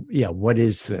 what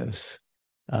is this?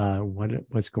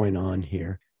 What's going on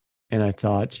here? And I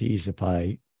thought, geez, if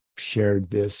I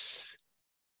shared this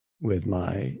with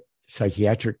my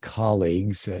psychiatric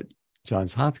colleagues at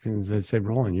Johns Hopkins, they'd say,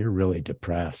 Roland, you're really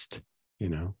depressed,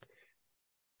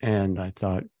 And I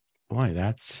thought, boy,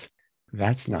 that's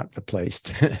not the place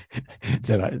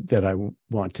that I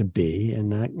want to be.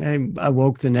 And I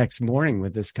woke the next morning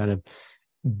with this kind of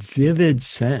vivid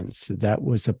sense that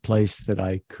was a place that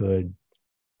I could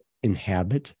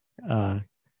inhabit,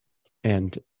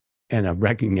 and a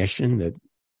recognition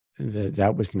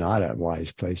that was not a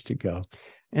wise place to go.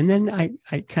 And then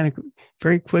I kind of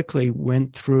very quickly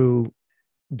went through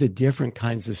the different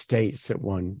kinds of states that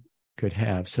one could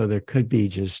have. So there could be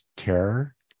just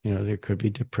terror, there could be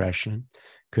depression,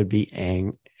 could be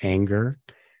anger,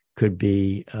 could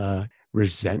be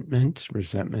resentment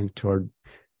toward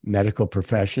medical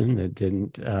profession that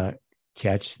didn't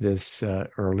catch this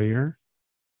earlier.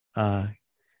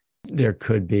 There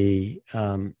could be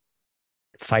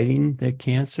fighting the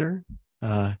cancer,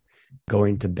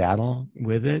 going to battle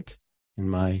with it.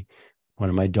 And one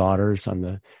of my daughters, on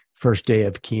the first day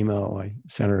of chemo, I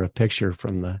sent her a picture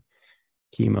from the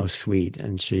chemo suite,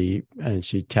 and she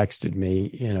texted me,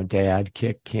 Dad,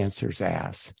 kick cancer's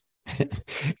ass.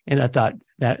 And I thought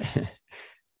that,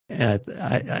 and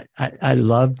I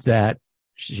loved that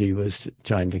she was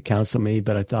trying to counsel me,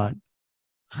 but I thought,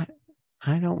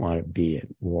 I don't want to be at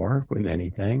war with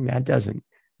anything. That doesn't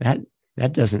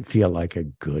feel like a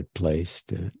good place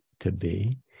to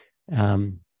be.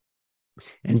 And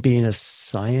being a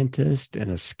scientist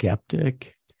and a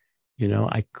skeptic,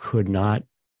 I could not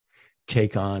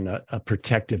take on a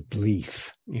protective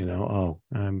belief,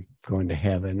 I'm going to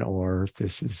heaven, or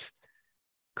this is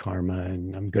karma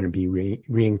and I'm going to be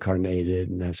reincarnated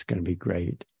and that's going to be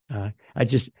great.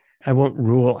 I won't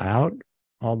rule out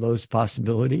all those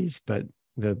possibilities, but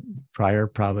the prior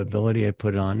probability I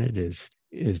put on it is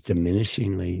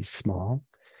diminishingly small.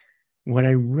 What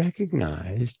I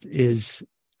recognized is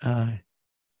that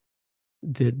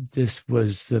this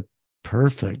was the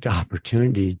perfect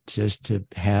opportunity just to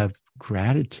have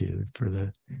gratitude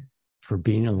for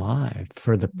being alive,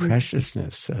 for the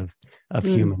preciousness of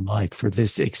human life, for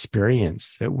this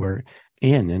experience that we're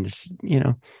in. And it's,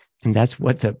 and that's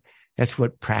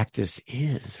what practice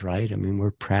is, right? I mean,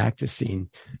 we're practicing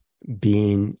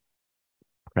being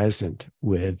present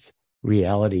with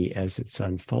reality as it's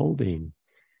unfolding.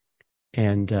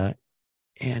 And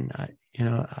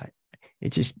it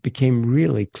just became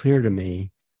really clear to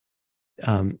me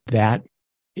that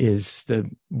is the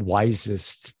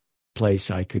wisest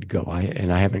place I could go. I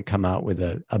haven't come out with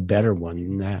a better one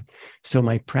than that. So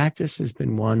my practice has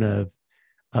been one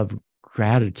of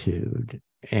gratitude,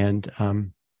 and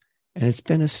it's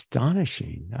been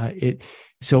astonishing.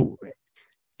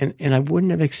 And I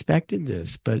wouldn't have expected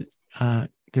this, but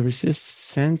there was this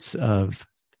sense of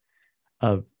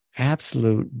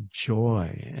absolute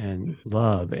joy and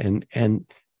love and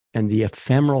the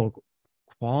ephemeral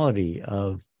quality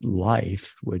of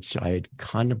life, which I had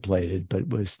contemplated, but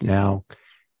was now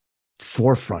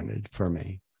forefronted for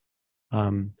me,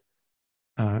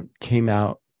 came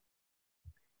out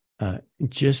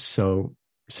just so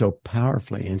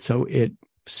powerfully. And so it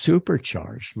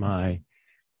supercharged my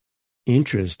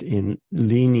interest in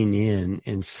leaning in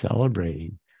and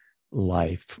celebrating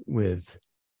life with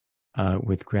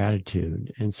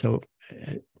gratitude. And so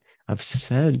I've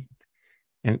said,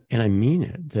 and I mean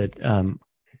it, that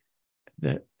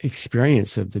the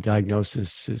experience of the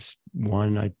diagnosis is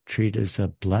one I treat as a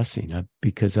blessing,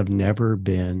 because I've never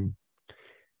been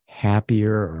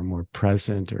happier or more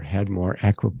present or had more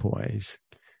equipoise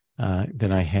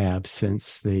than I have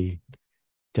since the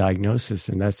diagnosis.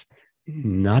 And that's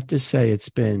not to say it's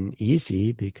been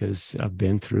easy, because I've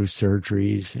been through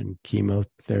surgeries and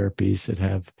chemotherapies that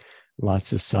have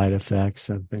lots of side effects.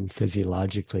 I've been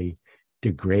physiologically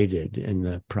degraded in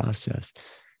the process.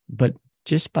 But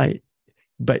just by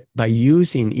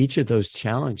using each of those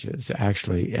challenges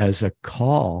actually as a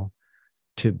call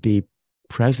to be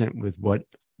present with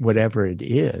whatever it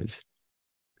is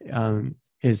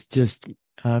just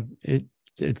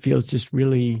it feels just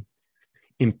really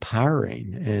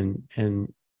empowering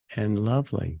and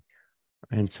lovely.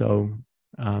 And so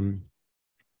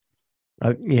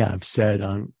I've said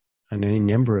on any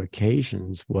number of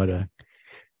occasions what a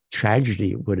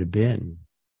tragedy it would have been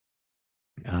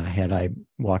had I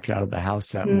walked out of the house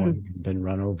that morning and been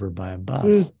run over by a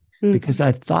bus, because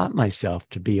I thought myself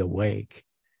to be awake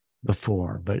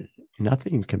before, but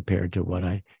nothing compared to what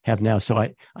I have now. So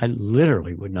I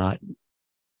literally would not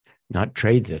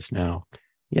trade this now.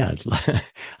 Yeah,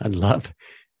 I'd love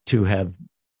to have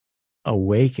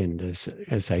awakened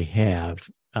as I have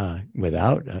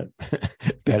without a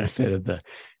benefit of the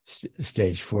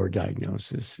stage 4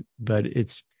 diagnosis. But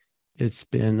it's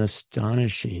been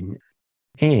astonishing,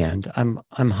 and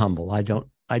I'm humble. I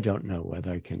don't know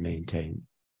whether I can maintain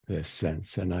this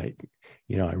sense, and I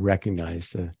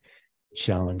recognize the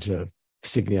challenge of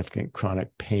significant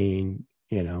chronic pain.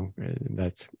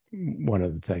 That's one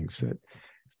of the things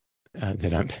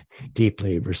that I'm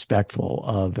deeply respectful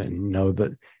of, and know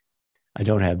that I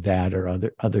don't have that or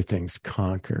other things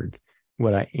conquered.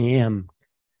 What I am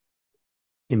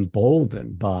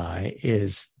emboldened by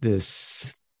is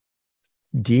this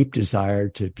deep desire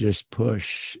to just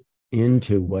push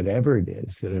into whatever it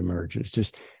is that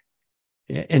emerges.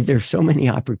 And there's so many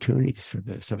opportunities for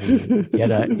this. I mean,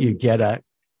 you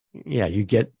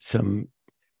get some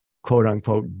quote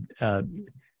unquote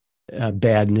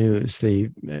bad news. The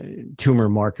tumor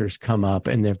markers come up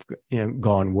and they've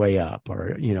gone way up,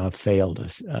 or have failed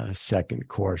a second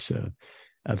course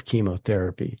of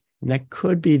chemotherapy, and that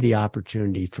could be the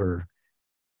opportunity for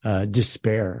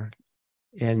despair.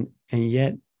 And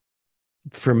yet,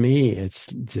 for me, it's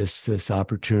just this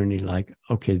opportunity. Like,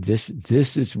 okay, this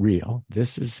is real.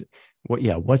 This is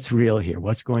what's real here.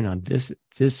 What's going on? This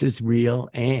is real,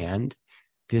 and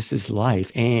this is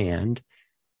life, and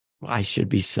I should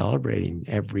be celebrating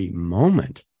every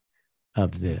moment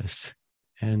of this.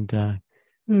 And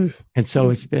so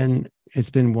it's been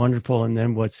wonderful. And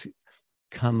then what's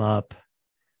come up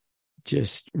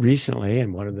just recently,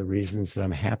 and one of the reasons that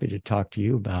I'm happy to talk to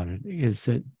you about it, is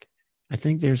that I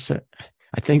think there's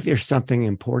something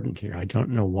important here. I don't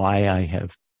know why I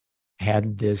have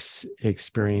had this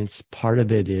experience. Part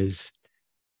of it is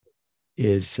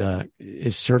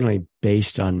certainly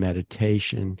based on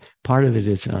meditation. Part of it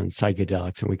is on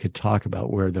psychedelics, and we could talk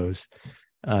about where those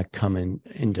come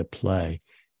into play.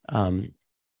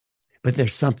 But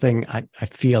there's something I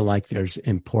feel like there's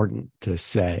important to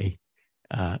say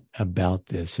about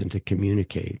this and to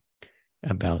communicate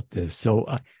about this. So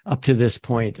up to this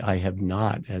point, I have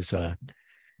not, as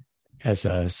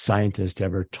a scientist,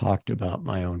 ever talked about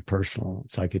my own personal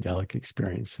psychedelic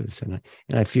experiences, and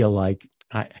I feel like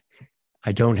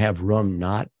I don't have room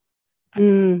not.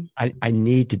 I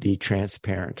need to be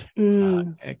transparent,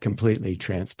 completely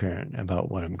transparent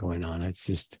about what I'm going on.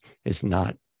 It's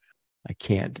not. I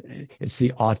can't. It's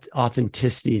the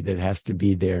authenticity that has to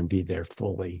be there and be there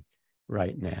fully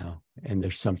right now. And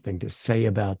there's something to say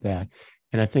about that.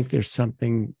 And I think there's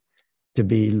something to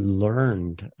be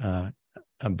learned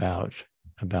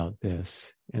about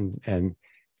this. And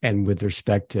with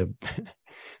respect to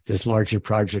this larger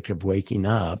project of waking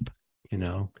up,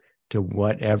 to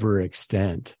whatever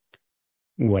extent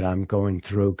what I'm going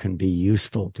through can be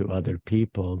useful to other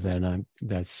people, then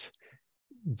that's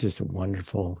just a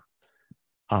wonderful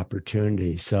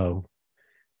opportunity. So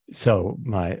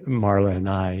Marla and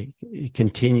I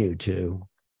continue to,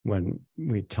 when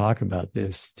we talk about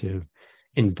this, to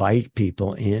invite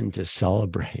people in to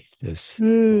celebrate this,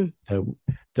 the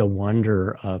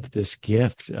wonder of this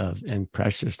gift and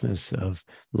preciousness of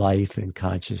life and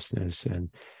consciousness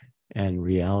and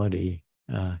reality,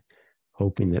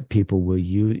 hoping that people will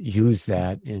use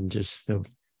that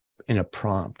in a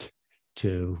prompt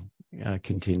to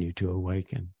continue to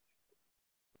awaken.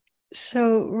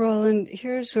 So, Roland,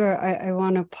 here's where I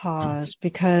want to pause,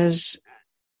 because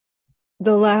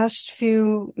the last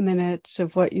few minutes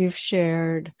of what you've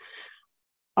shared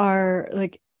are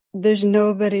like, there's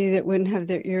nobody that wouldn't have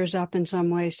their ears up in some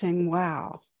way saying,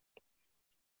 wow,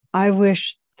 I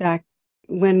wish that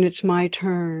when it's my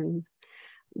turn,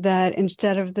 that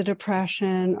instead of the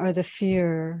depression or the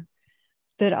fear,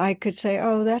 that I could say,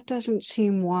 oh, that doesn't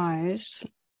seem wise.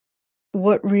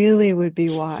 What really would be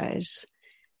wise?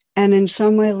 And in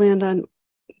some way land on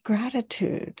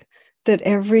gratitude, that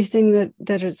everything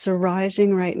that it's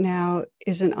arising right now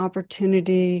is an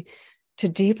opportunity to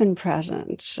deepen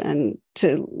presence and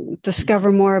to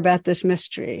discover more about this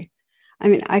mystery. I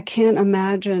mean, I can't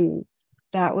imagine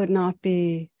that would not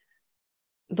be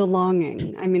the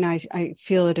longing. I mean, I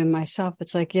feel it in myself.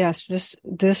 It's like, yes,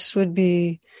 this would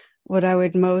be what I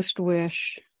would most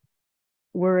wish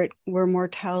were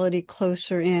mortality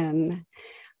closer in.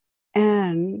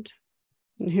 And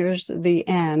here's the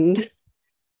end.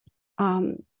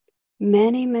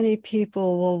 Many, many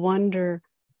people will wonder,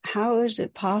 how is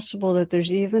it possible that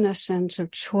there's even a sense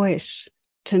of choice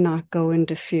to not go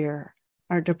into fear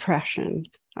or depression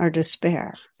or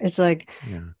despair? It's like,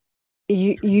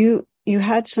 you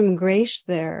had some grace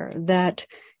there that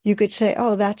you could say,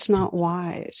 oh, that's not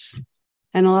wise.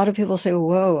 And a lot of people say,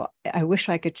 whoa, I wish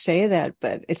I could say that,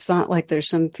 but it's not like there's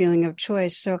some feeling of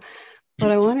choice. So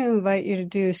what I want to invite you to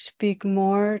do is speak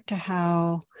more to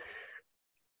how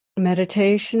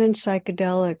meditation and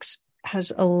psychedelics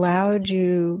has allowed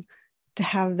you to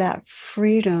have that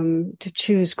freedom to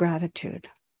choose gratitude.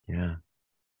 Yeah.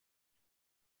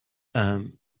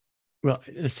 Well,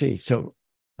 let's see. So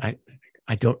I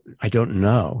don't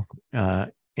know.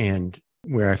 And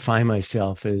where I find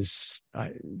myself is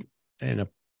in a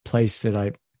place that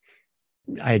I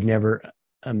had never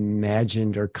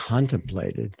imagined or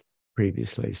contemplated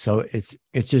previously. So it's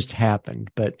just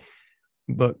happened. But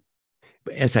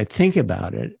as I think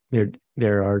about it,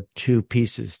 there are two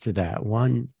pieces to that.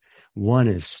 One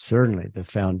is certainly the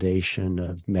foundation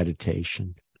of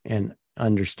meditation and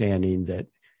understanding that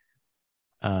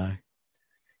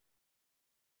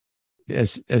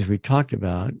as we talked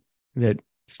about, that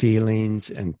feelings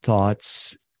and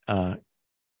thoughts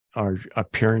are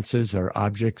appearances or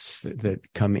objects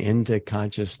that come into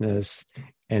consciousness,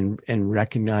 and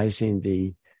recognizing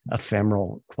the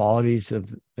ephemeral qualities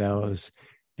of those,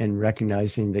 and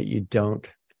recognizing that you don't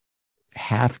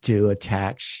have to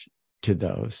attach to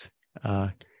those.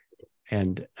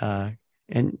 And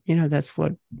that's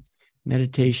what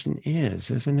meditation is,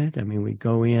 isn't it? I mean, we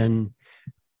go in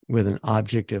with an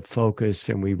object of focus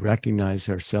and we recognize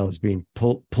ourselves being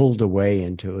pulled away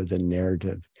into the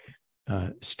narrative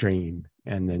stream.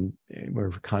 And then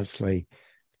we're constantly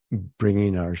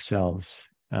bringing ourselves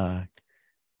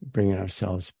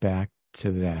back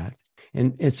to that.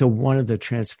 And it's one of the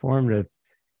transformative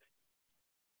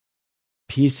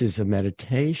pieces of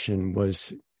meditation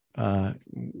was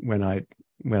when I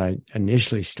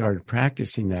initially started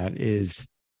practicing that is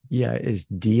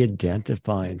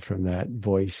de-identifying from that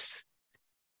voice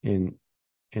in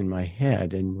my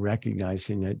head and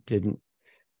recognizing I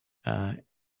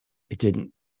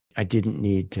didn't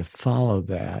need to follow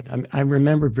that. I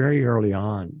remember very early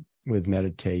on with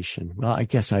meditation. Well, I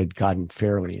guess I'd gotten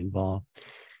fairly involved.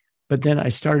 But then I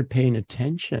started paying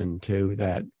attention to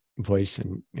that voice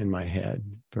in my head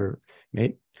for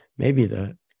maybe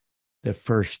the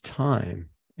first time,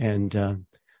 and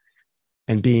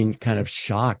being kind of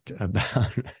shocked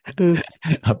about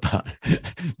about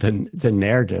the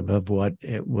narrative of what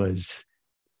it was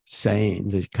saying,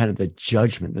 the kind of the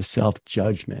judgment, the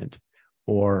self-judgment,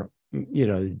 or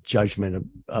the judgment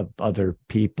of other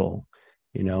people,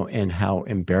 and how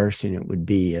embarrassing it would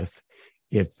be if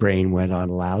brain went on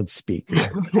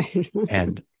loudspeaker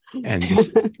and this,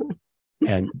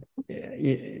 and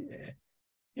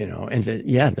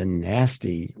the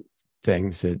nasty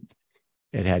things that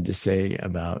it had to say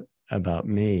about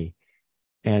me,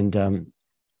 and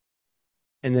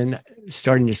then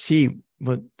starting to see,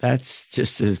 well, that's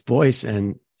just his voice,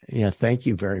 and thank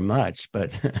you very much,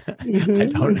 but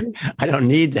I don't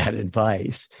need that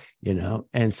advice,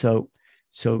 and so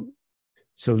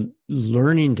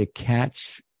learning to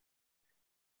catch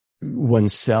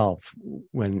oneself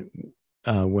when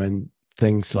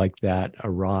things like that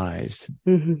arise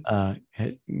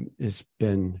has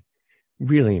been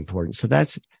really important. So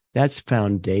that's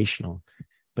foundational.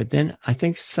 But then I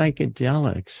think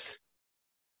psychedelics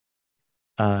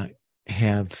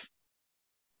have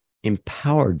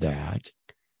empowered that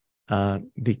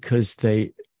because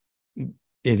it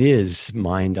is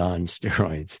mind on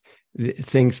steroids.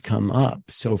 Things come up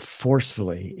so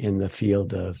forcefully in the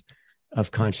field of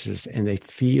consciousness, and they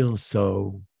feel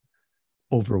so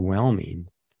overwhelming.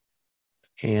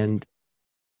 And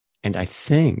I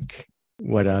think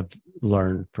what I've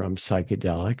learned from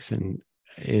psychedelics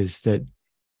is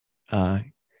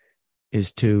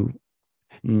to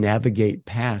navigate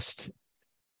past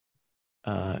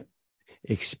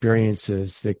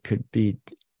experiences that could be,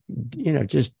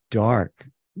 just dark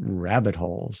rabbit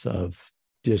holes of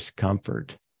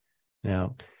discomfort.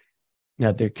 Now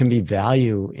there can be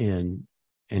value in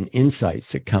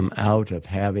insights that come out of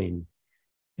having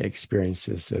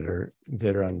experiences that are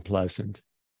unpleasant.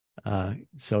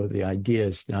 So the idea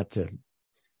is not to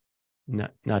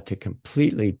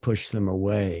completely push them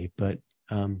away, but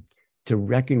to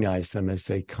recognize them as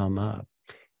they come up.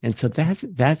 And so that's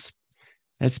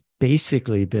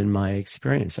basically been my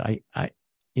experience.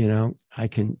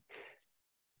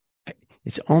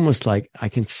 It's almost like I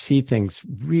can see things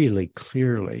really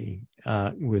clearly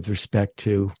with respect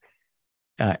to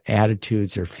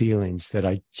attitudes or feelings that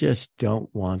I just don't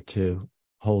want to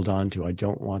hold on to. I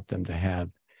don't want them to have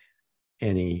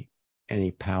any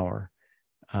power,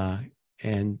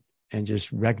 and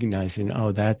just recognizing,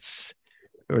 that's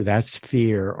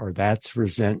fear, or that's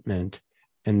resentment,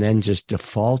 and then just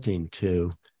defaulting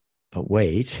to, but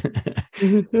wait,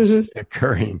 this is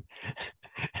occurring.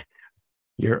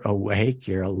 You're awake,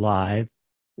 you're alive,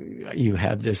 you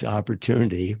have this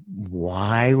opportunity.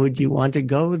 Why would you want to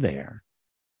go there?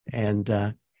 And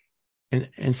so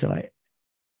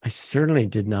I certainly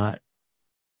did not.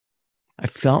 I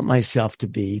felt myself to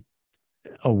be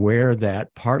aware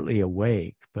that, partly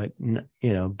awake, but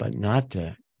not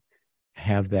to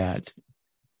have that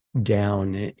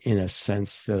down in a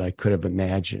sense that I could have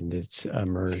imagined it's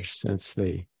emerged since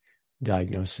the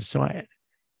diagnosis.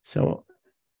 So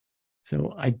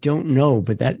I don't know,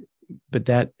 but that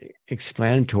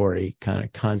explanatory kind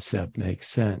of concept makes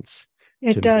sense.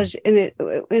 It does, and it,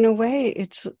 in a way,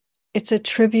 it's a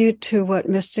tribute to what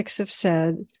mystics have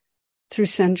said through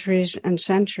centuries and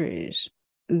centuries,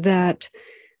 that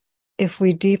if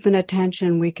we deepen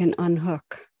attention, we can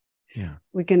unhook. Yeah,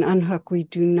 we can unhook. We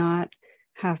do not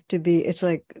have to be. It's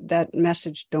like that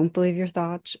message: don't believe your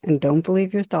thoughts, and don't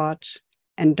believe your thoughts,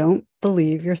 and don't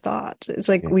believe your thoughts. It's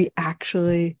like we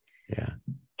actually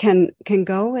can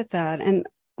go with that. And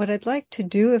what I'd like to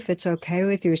do, if it's okay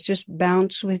with you, is just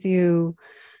bounce with you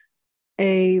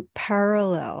a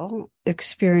parallel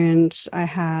experience I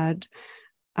had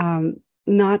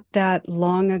not that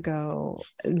long ago,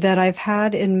 that I've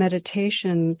had in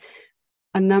meditation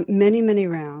many, many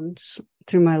rounds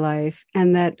through my life.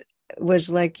 And that was,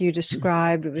 like you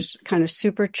described, it was kind of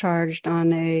supercharged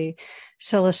on a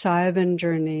psilocybin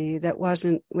journey that was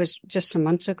just some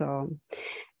months ago.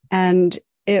 And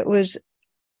it was,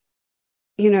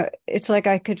 it's like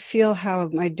I could feel how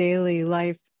my daily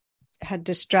life had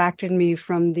distracted me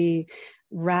from the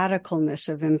radicalness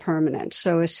of impermanence.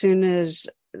 So as soon as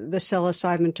the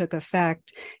psilocybin took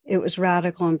effect, it was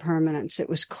radical impermanence. It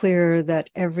was clear that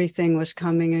everything was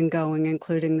coming and going,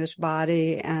 including this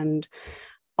body and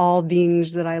all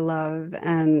beings that I love.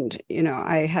 And,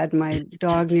 I had my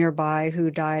dog nearby who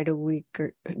died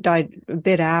a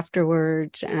bit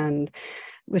afterwards. And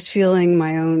was feeling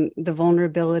the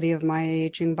vulnerability of my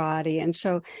aging body. And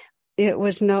so it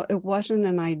wasn't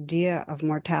an idea of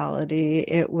mortality.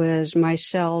 It was my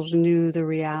cells knew the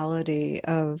reality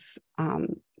of,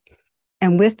 and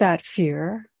with that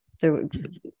fear, the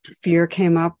fear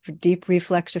came up, deep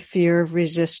reflexive fear of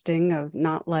resisting, of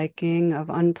not liking, of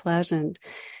unpleasant.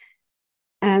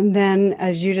 And then,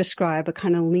 as you describe, a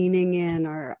kind of leaning in,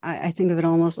 or I think of it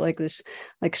almost like this,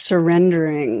 like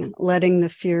surrendering, letting the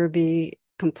fear be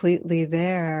completely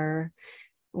there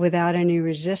without any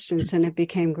resistance. And it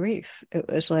became grief. It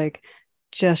was like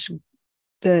just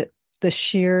the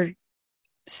sheer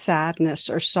sadness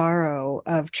or sorrow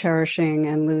of cherishing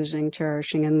and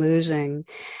losing.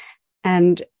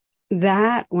 And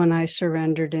that, when I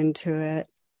surrendered into it,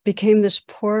 became this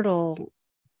portal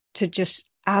to just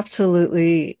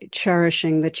absolutely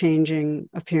cherishing the changing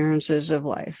appearances of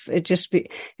life. It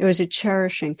was a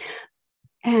cherishing.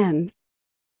 And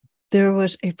there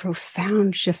was a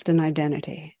profound shift in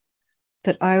identity,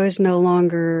 that I was no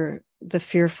longer the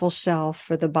fearful self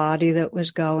or the body that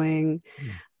was going,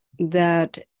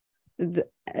 that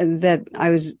I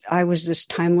was this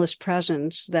timeless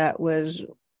presence that was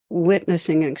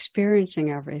witnessing and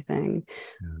experiencing everything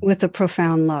with a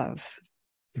profound love.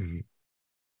 Mm-hmm.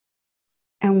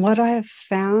 And what I have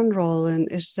found, Roland,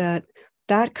 is that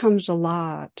comes a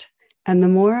lot. And the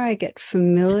more I get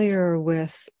familiar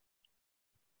with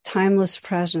timeless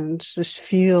presence, this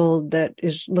field that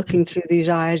is looking through these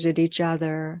eyes at each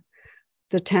other,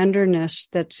 the tenderness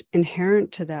that's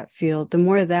inherent to that field, the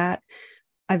more that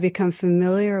I become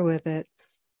familiar with it,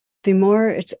 the more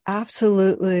it's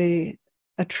absolutely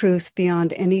a truth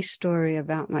beyond any story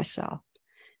about myself.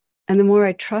 And the more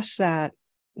I trust that,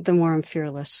 the more I'm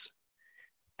fearless.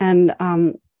 And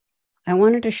I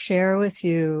wanted to share with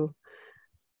you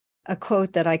a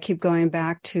quote that I keep going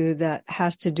back to that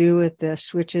has to do with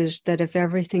this, which is that if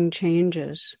everything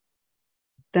changes,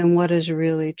 then what is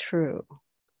really true?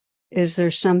 Is there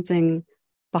something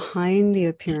behind the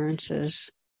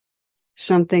appearances,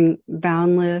 something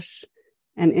boundless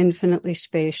and infinitely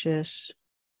spacious,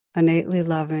 innately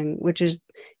loving,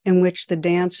 in which the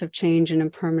dance of change and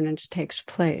impermanence takes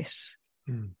place?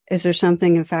 Is there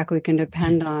something, in fact, we can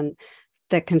depend on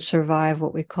that can survive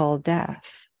what we call death?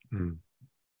 And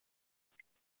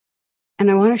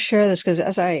I want to share this because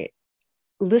as I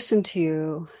listen to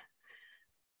you,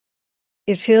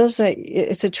 it feels like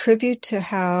it's a tribute to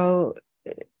how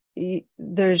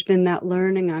there's been that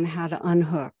learning on how to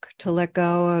unhook, to let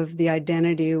go of the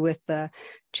identity with the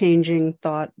changing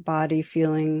thought, body,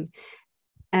 feeling,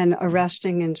 and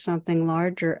arresting in something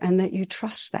larger, and that you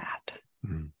trust that.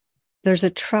 There's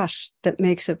a trust that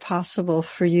makes it possible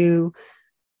for you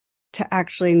to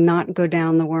actually not go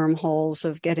down the wormholes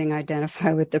of getting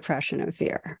identified with depression and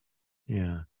fear.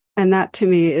 Yeah. And that to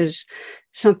me is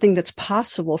something that's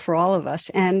possible for all of us.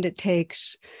 And it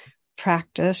takes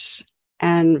practice.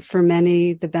 And for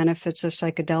many, the benefits of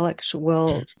psychedelics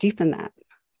will deepen that.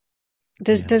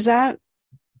 Does that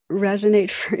resonate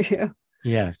for you?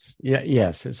 Yes. Yeah.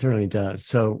 Yes, it certainly does.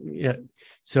 So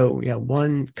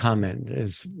one comment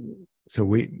is, so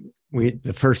we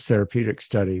the first therapeutic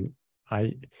study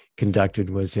I conducted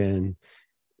was in,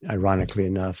 ironically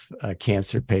enough,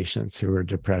 cancer patients who were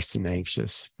depressed and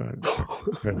anxious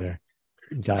for their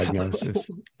diagnosis.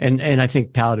 And I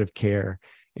think palliative care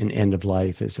and end of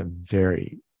life is a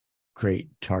very great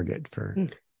target for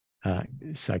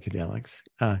psychedelics.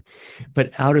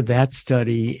 But out of that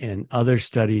study and other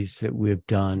studies that we've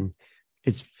done,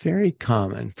 it's very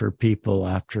common for people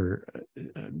after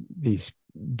these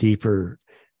deeper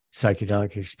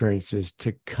psychedelic experiences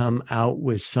to come out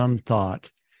with some thought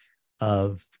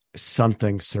of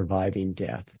something surviving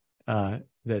death, that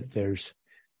there's,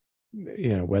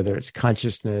 whether it's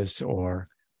consciousness or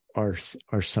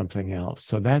something else.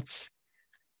 So that's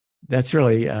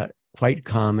really quite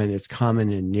common. It's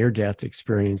common in near-death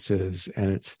experiences,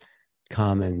 and it's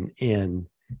common in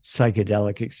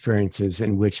psychedelic experiences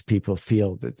in which people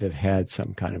feel that they've had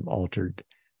some kind of altered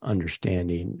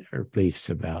understanding or beliefs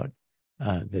about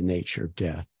the nature of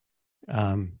death.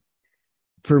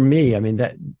 For me, I mean,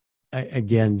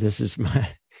 this is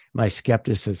my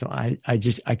skepticism.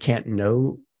 I can't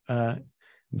know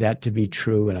that to be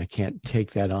true, and I can't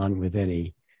take that on with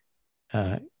any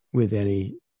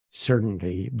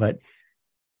certainty. But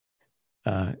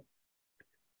I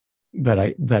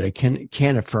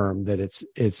can affirm that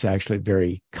it's actually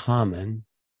very common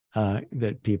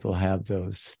that people have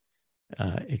those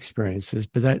experiences.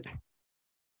 But that,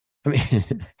 one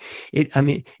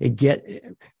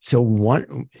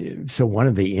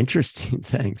of the interesting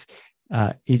things,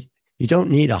 you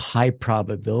don't need a high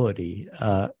probability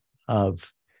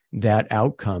of that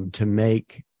outcome to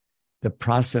make the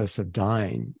process of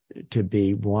dying to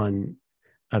be one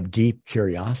of deep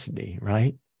curiosity,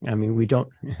 right? I mean, we don't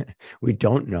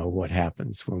know what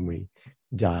happens when we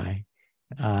die,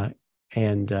 and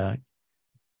isn't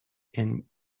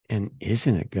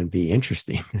it going to be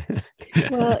interesting?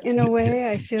 Well, in a way,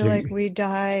 I feel like we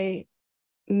die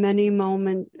many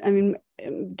moments. I mean,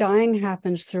 dying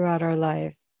happens throughout our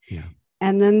life. Yeah.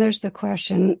 And then there's the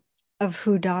question of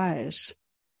who dies.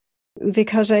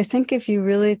 Because I think if you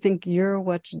really think you're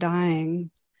what's dying,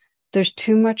 there's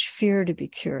too much fear to be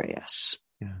curious.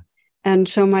 Yeah. And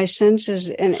so my sense is,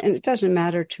 and it doesn't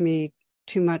matter to me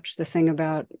too much, the thing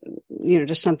about,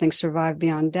 does something survive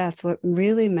beyond death? What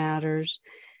really matters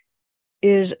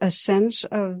is a sense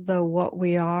of the what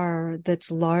we are that's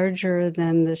larger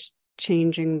than this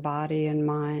changing body and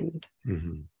mind.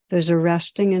 Mm-hmm. There's a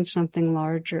resting in something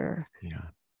larger. Yeah.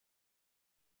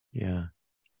 Yeah.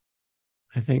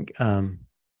 I think I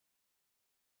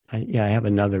have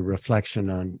another reflection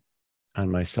on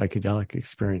my psychedelic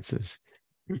experiences.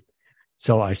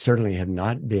 So I certainly have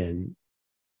not been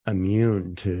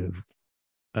immune to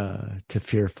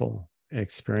fearful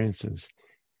experiences.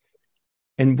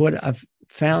 And what I've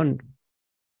found,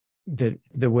 that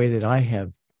the way that I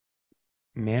have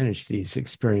managed these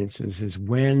experiences is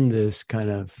when this kind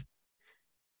of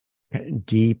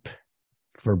deep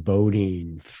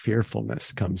foreboding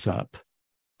fearfulness comes up,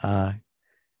 my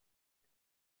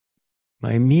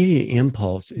immediate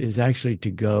impulse is actually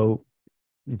to go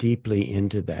deeply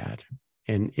into that.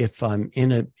 And if I'm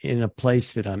in a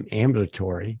place that I'm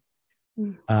ambulatory,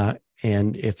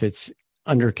 and if it's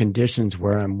under conditions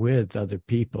where I'm with other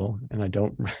people, and I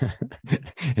don't,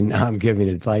 and now I'm giving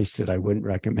advice that I wouldn't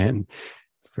recommend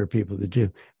for people to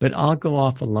do, but I'll go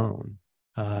off alone,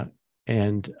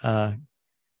 and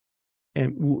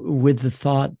with the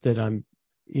thought that I'm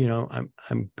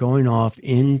going off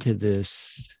into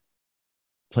this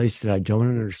place that I don't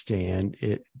understand.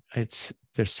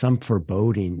 There's some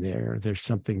foreboding there. There's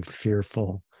something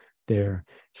fearful there.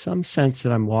 Some sense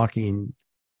that I'm walking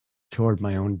toward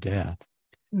my own death.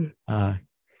 And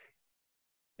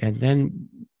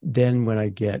then when I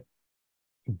get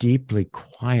deeply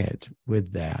quiet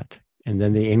with that, and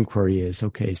then the inquiry is,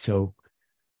 okay, so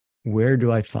where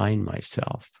do I find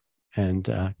myself? And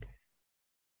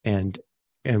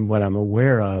what I'm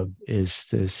aware of is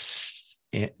this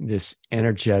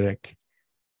energetic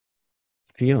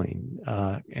feeling,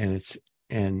 and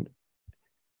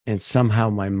somehow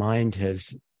my mind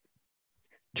has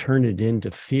turned it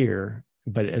into fear.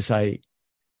 But as I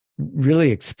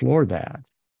really explore that,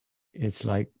 it's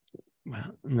like,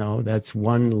 well, no, that's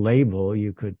one label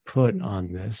you could put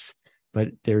on this, but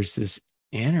there's this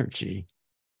energy.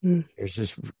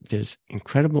 There's this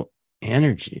incredible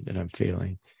energy that I'm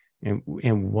feeling, and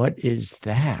what is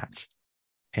that?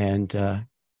 And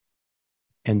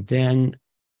then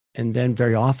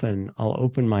very often I'll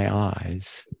open my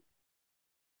eyes,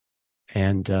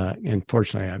 and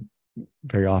fortunately I'm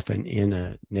very often in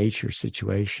a nature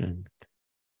situation,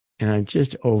 and I'm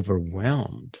just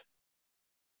overwhelmed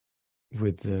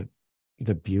with the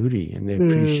beauty and the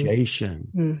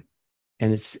appreciation,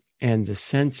 and the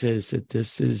sense is that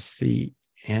this is the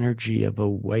energy of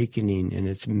awakening, and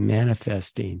it's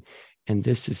manifesting, and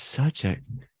this is such a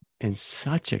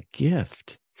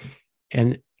gift.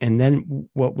 And then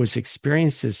what was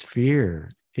experienced as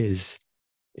fear is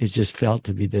just felt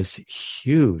to be this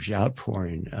huge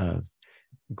outpouring of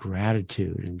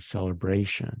gratitude and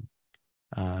celebration,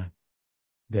 that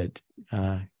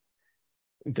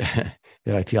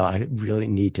I feel I really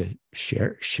need to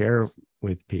share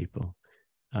with people.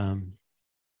 And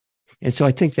so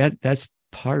I think that's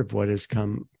part of what has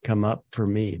come up for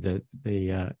me, the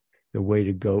way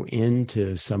to go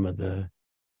into some of the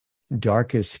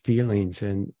darkest feelings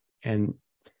and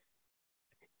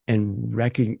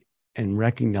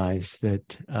recognize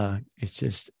that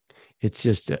it's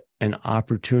just an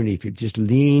opportunity. If you just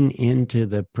lean into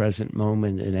the present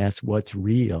moment and ask what's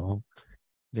real,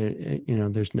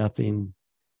 there's nothing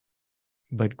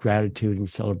but gratitude and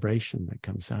celebration that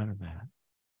comes out of that.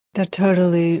 That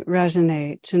totally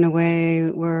resonates. In a way,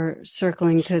 we're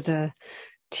circling to the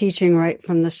teaching right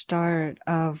from the start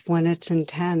of when it's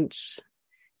intense.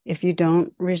 If you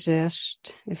don't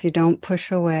resist, if you don't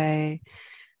push away,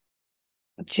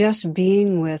 just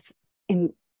being with,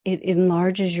 it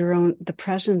enlarges the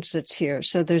presence that's here.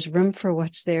 So there's room for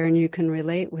what's there, and you can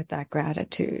relate with that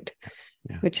gratitude,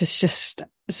 which is just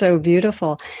so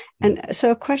beautiful. And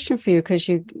so a question for you,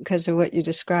 because of what you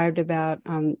described about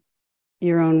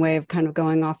your own way of kind of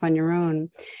going off on your own.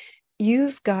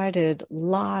 you've guided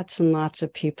lots and lots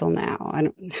of people now.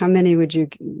 How many would you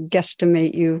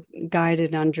guesstimate you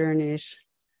guided on journeys?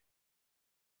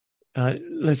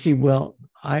 Let's see. Well,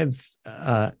 I've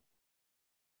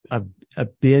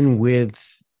been with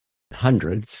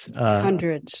hundreds,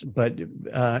 but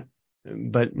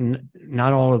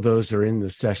not all of those are in the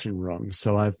session room.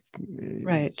 So I've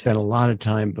spent a lot of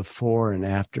time before and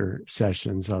after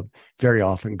sessions. I'll very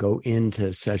often go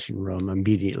into session room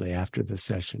immediately after the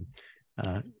session.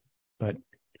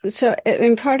 So,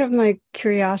 and part of my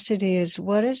curiosity is,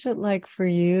 what is it like for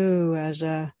you as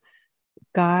a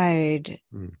guide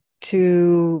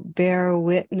to bear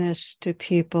witness to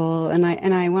people? And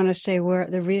I want to say, where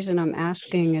the reason I'm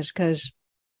asking is because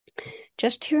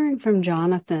just hearing from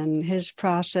Jonathan, his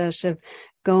process of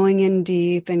going in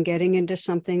deep and getting into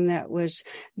something that was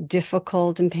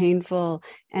difficult and painful,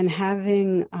 and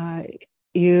having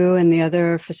you and the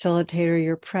other facilitator,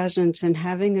 your presence, and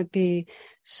having it be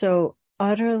so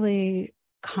utterly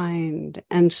kind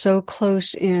and so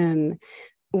close in,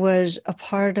 was a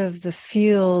part of the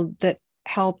field that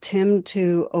helped him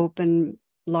to open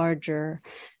larger.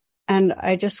 And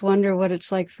I just wonder what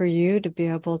it's like for you to be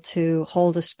able to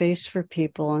hold a space for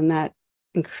people in that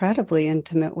incredibly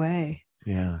intimate way.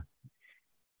 Yeah.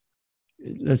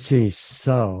 Let's see.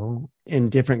 So, and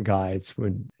different guides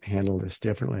would handle this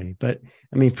differently. But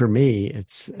I mean, for me,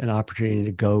 it's an opportunity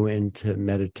to go into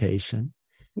meditation.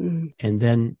 And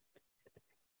then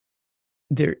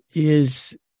there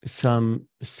is some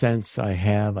sense I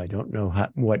have, I don't know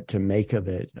what to make of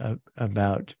it,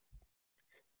 about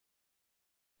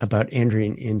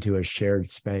entering into a shared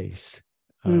space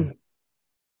in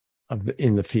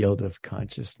the field of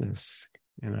consciousness.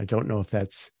 And I don't know if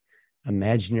that's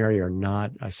imaginary or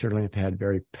not. I certainly have had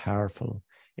very powerful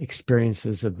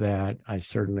experiences of that. I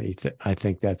certainly I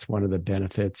think that's one of the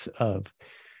benefits of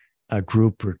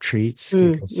group retreats,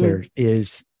 because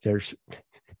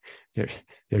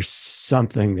there's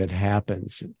something that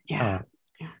happens.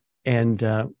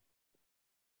 And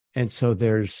so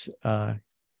there's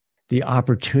the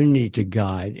opportunity to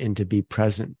guide and to be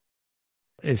present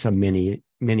is a many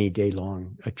day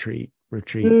long retreat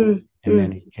in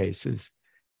many cases.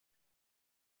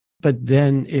 But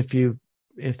then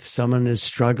if someone is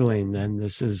struggling, then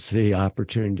this is the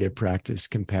opportunity to practice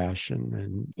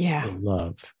compassion and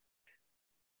love.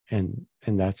 And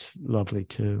that's lovely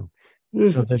too.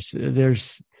 So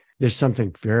there's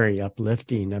something very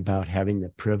uplifting about having the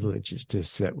privilege to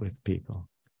sit with people.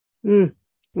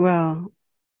 Well,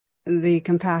 the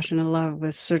compassion and love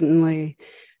was certainly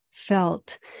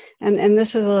felt. And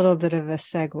this is a little bit of a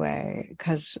segue,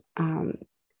 because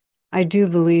I do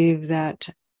believe that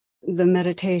the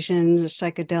meditations, the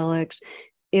psychedelics,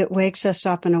 it wakes us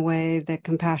up in a way that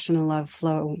compassion and love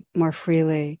flow more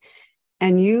freely.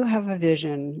 And you have a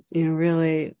vision,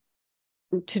 really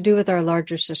to do with our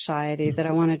larger society, that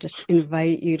I want to just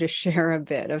invite you to share a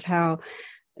bit of how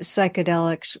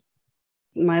psychedelics,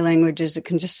 my language is, it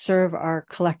can just serve our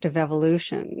collective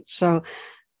evolution. So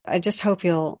I just hope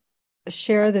you'll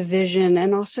share the vision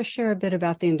and also share a bit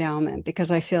about the endowment,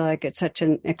 because I feel like it's such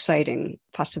an exciting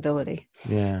possibility.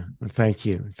 Yeah, well, thank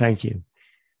you. Thank you.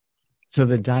 So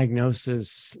the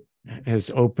diagnosis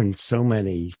has opened so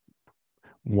many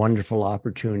wonderful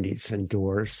opportunities and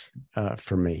doors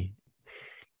for me.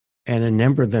 And a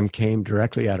number of them came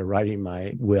directly out of writing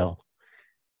my will.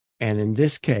 And in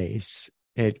this case,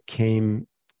 it came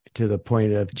to the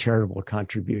point of charitable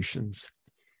contributions.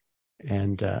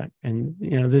 And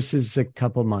this is a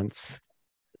couple months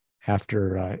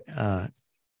after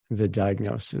the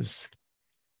diagnosis.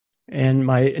 And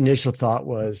my initial thought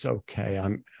was, okay,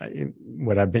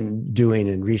 what I've been doing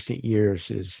in recent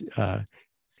years is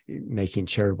making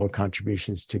charitable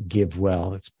contributions to Give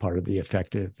Well. It's part of the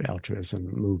effective altruism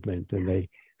movement, and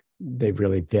they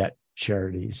really vet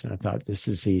charities. And I thought, this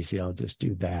is easy, I'll just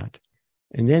do that.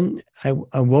 And then I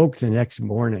awoke the next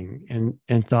morning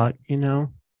and thought,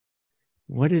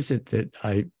 what is it that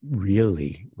I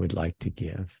really would like to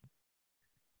give?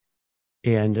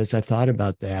 And as I thought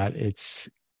about that, it's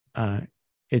the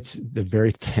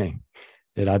very thing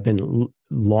that I've been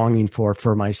longing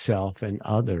for myself and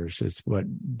others. It's what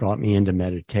brought me into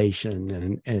meditation,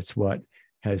 and it's what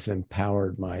has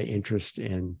empowered my interest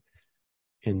in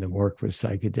the work with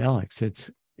psychedelics.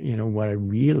 It's, what I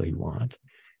really want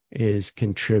is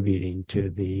contributing to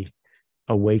the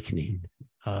awakening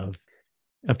of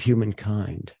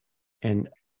humankind. And,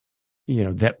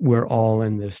 that we're all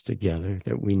in this together,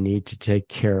 that we need to take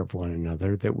care of one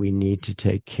another, that we need to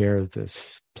take care of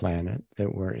this planet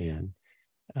that we're in.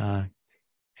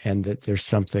 And that there's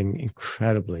something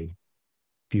incredibly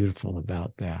beautiful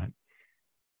about that.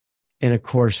 And of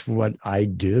course, what I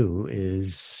do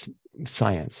is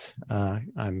science.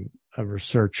 I'm a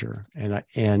researcher,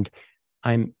 and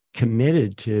I'm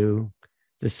committed to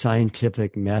the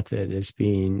scientific method as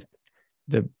being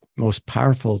the most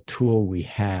powerful tool we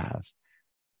have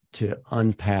to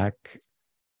unpack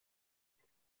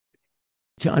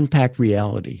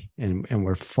reality, and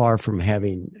we're far from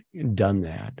having done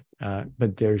that.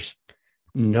 But there's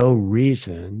no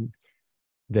reason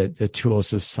that the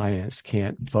tools of science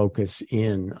can't focus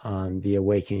in on the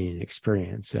awakening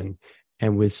experience. And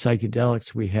with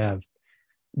psychedelics, we have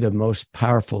the most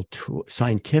powerful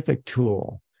scientific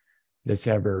tool that's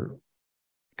ever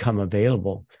come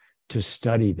available to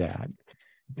study that.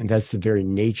 And that's the very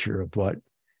nature of what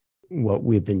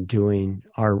we've been doing.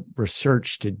 Our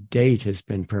research to date has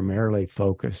been primarily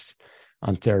focused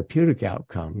on therapeutic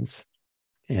outcomes.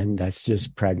 And that's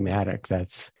just pragmatic.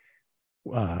 That's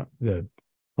the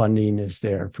funding is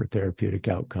there for therapeutic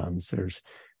outcomes. There's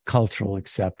cultural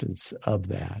acceptance of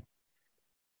that.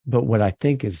 But what I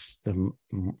think is the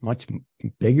much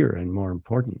bigger and more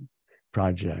important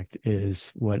project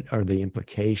is, what are the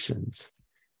implications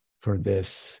for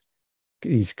these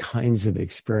kinds of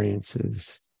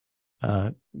experiences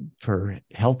for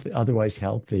otherwise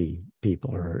healthy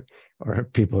people, or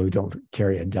people who don't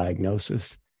carry a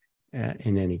diagnosis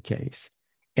in any case.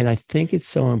 And I think it's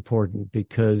so important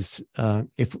because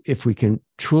if we can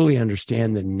truly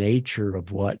understand the nature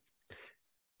of what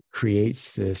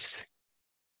creates this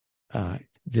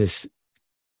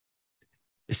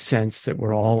sense that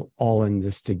we're all in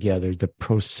this together, the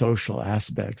pro-social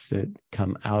aspects that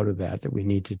come out of that we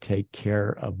need to take care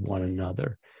of one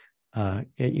another.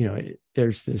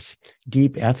 There's this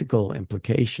deep ethical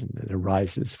implication that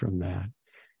arises from that.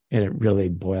 And it really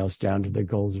boils down to the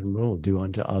golden rule: do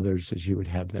unto others as you would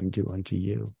have them do unto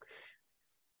you.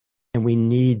 And we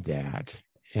need that.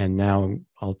 And now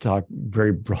I'll talk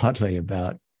very broadly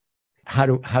about how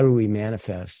do we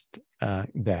manifest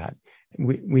that.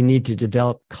 We need to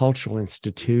develop cultural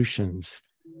institutions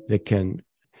that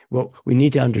we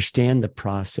need to understand the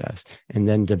process and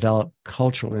then develop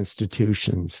cultural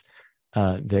institutions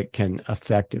that can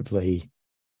effectively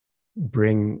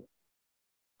bring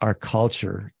our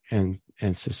culture and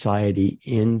society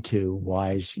into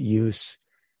wise use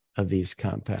of these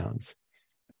compounds.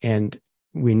 And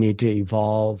we need to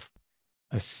evolve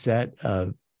a set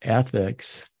of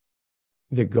ethics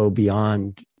that go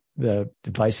beyond the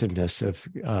divisiveness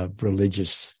of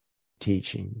religious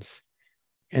teachings.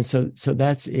 And so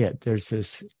that's it. There's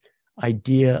this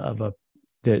idea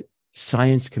that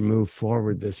science can move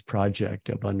forward this project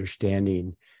of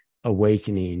understanding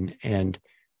awakening, and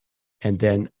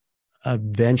then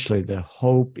eventually the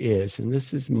hope is, and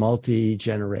this is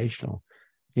multi-generational,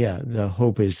 the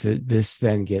hope is that this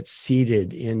then gets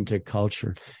seeded into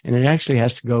culture, and it actually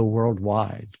has to go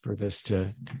worldwide for this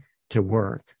to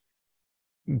work.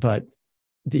 But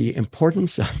the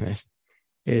importance of it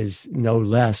is no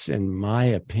less, in my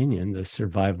opinion, the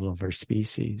survival of our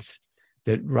species.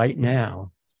 That right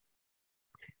now,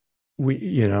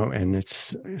 and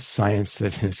it's science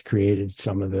that has created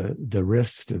some of the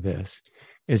risks to this,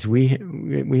 is we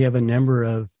have a number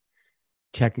of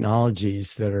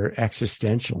technologies that are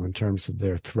existential in terms of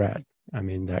their threat. I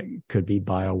mean, that could be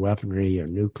bioweaponry or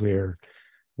nuclear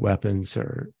weapons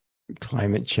or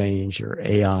climate change or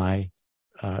AI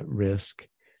risk,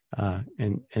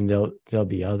 and there'll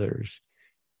be others,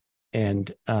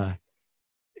 and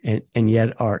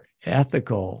yet our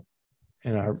ethical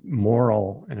and our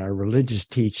moral and our religious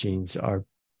teachings are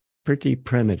pretty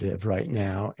primitive right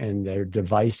now, and they're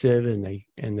divisive, and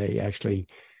they actually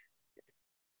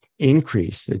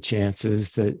increase the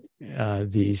chances that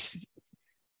these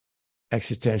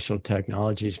existential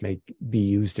technologies may be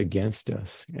used against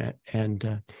us.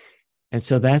 And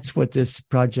so that's what this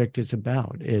project is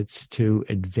about. It's to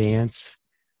advance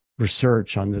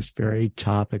research on this very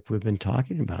topic we've been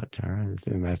talking about, Tara.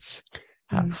 And that's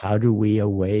how do we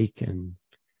awaken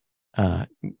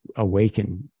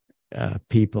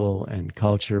people and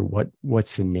culture?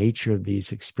 What's the nature of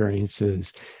these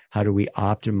experiences? How do we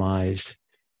optimize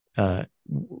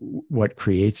what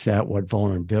creates that? What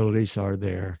vulnerabilities are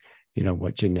there?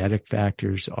 What genetic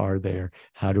factors are there?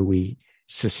 How do we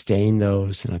sustain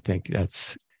those? And I think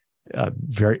that's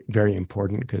very, very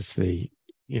important, because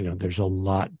there's a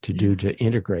lot to do to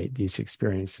integrate these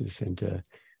experiences into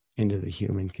the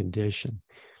human condition.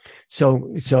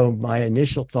 So my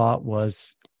initial thought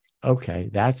was, okay,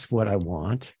 that's what I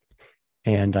want,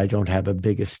 and I don't have a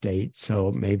big estate,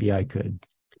 so maybe I could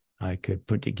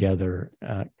put together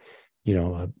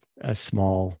a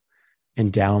small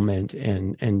endowment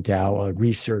and endow a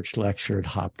research lecture at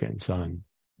Hopkins on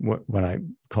what I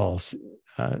call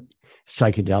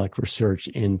psychedelic research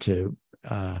into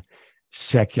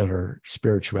secular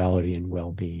spirituality and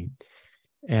well-being.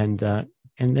 And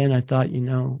then I thought,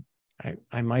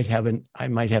 I might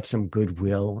have some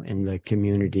goodwill in the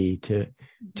community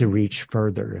to reach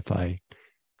further if I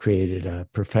created a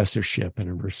professorship and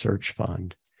a research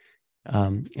fund.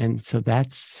 And so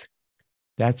that's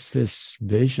this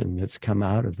vision that's come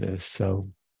out of this. So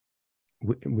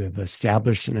we've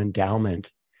established an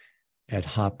endowment at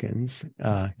Hopkins,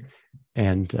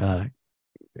 and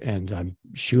I'm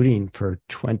shooting for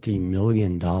 $20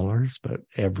 million, but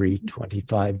every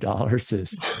 $25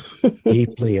 is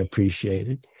deeply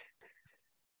appreciated.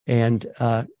 And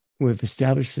we've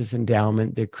established this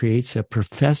endowment that creates a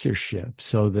professorship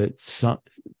so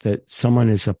that someone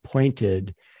is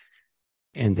appointed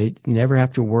and they never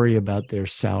have to worry about their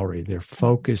salary. They're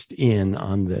focused in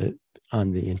on the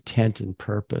intent and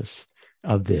purpose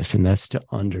of this, and that's to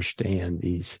understand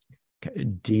these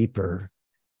deeper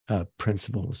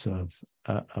principles of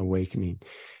awakening.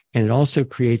 And it also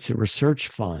creates a research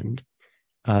fund,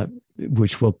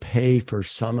 which will pay for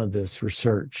some of this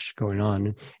research going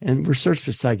on. And research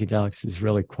for psychedelics is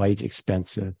really quite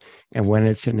expensive. And when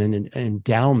it's in an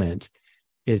endowment,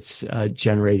 it's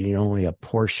generating only a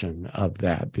portion of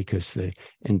that, because the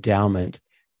endowment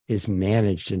is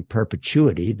managed in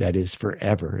perpetuity, that is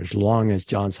forever, as long as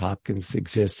Johns Hopkins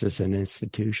exists as an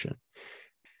institution.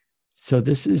 So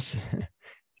this is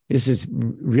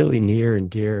really near and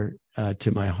dear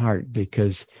to my heart,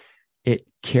 because it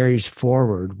carries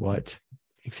forward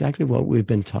exactly what we've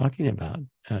been talking about,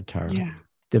 Tara. Yeah.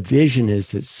 The vision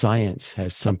is that science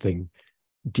has something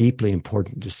deeply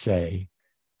important to say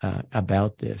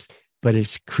about this, but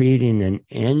it's creating an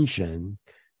engine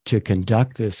to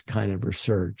conduct this kind of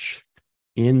research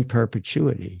in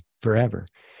perpetuity forever.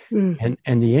 And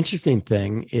the interesting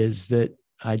thing is that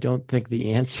I don't think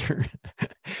the answer,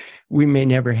 we may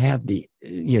never have the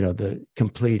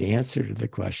complete answer to the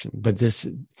question, but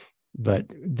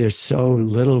there's so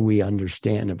little we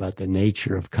understand about the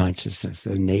nature of consciousness,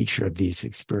 the nature of these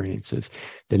experiences,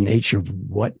 the nature of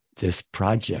what this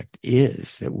project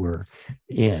is that we're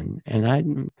in. And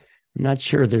I'm not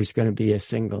sure there's going to be a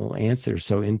single answer.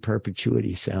 So in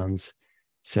perpetuity sounds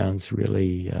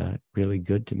really, really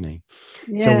good to me.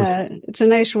 Yeah, it's a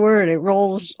nice word. It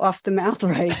rolls off the mouth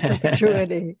right,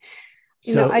 perpetuity.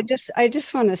 I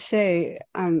just want to say,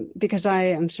 because I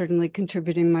am certainly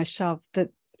contributing myself,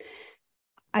 that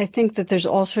I think that there's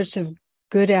all sorts of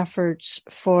good efforts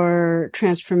for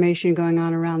transformation going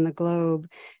on around the globe,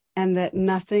 and that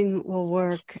nothing will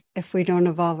work if we don't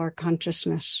evolve our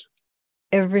consciousness.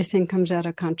 Everything comes out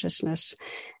of consciousness,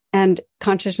 and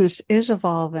consciousness is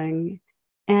evolving,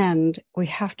 and we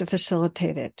have to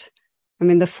facilitate it. I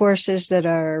mean, the forces that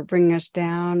are bringing us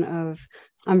down of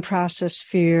unprocessed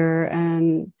fear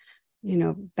and,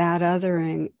 bad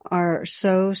othering are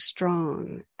so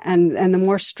strong. And the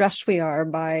more stressed we are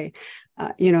by,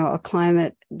 a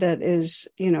climate that is,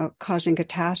 causing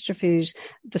catastrophes,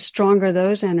 the stronger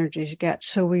those energies get.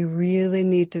 So we really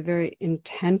need to very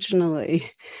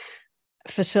intentionally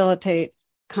facilitate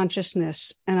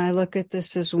consciousness. And I look at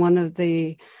this as one of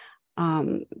the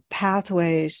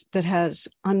pathways that has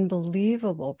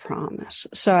unbelievable promise.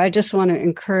 So I just want to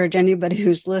encourage anybody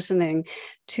who's listening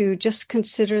to just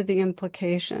consider the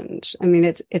implications. I mean,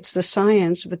 it's the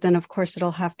science, but then of course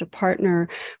it'll have to partner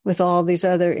with all these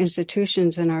other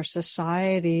institutions in our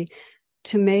society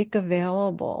to make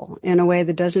available, in a way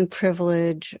that doesn't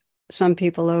privilege some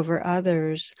people over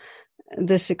others,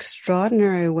 this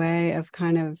extraordinary way of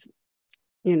kind of,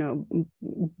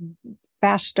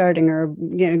 fast starting or,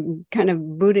 kind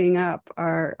of booting up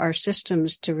our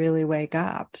systems to really wake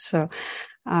up. So,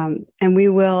 and we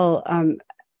will,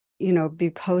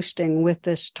 be posting with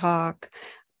this talk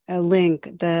a link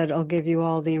that'll give you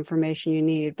all the information you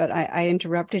need. But I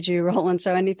interrupted you, Roland.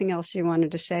 So anything else you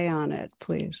wanted to say on it,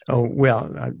 please? Oh,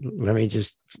 well, let me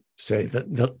just say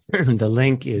that the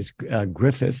link is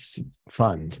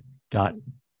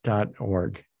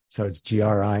griffithsfund.org. So it's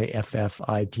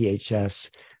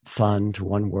GRIFFITHS fund,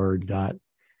 one word,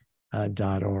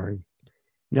 .org.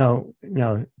 No,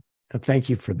 thank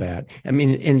you for that. I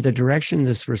mean, in the direction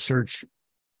this research,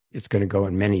 it's going to go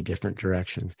in many different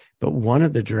directions, but one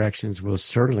of the directions will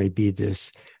certainly be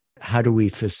this: how do we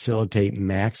facilitate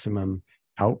maximum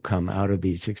outcome out of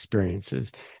these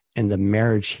experiences? And the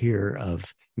marriage here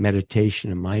of meditation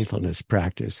and mindfulness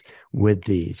practice with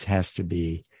these has to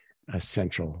be a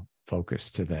central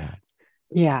focus to that.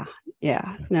 Yeah.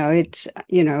 No, it's,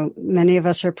 many of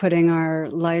us are putting our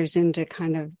lives into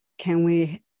kind of, can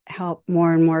we help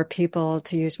more and more people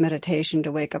to use meditation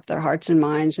to wake up their hearts and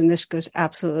minds. And this goes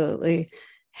absolutely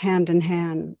hand in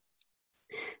hand.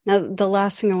 Now, the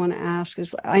last thing I want to ask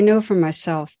is, I know for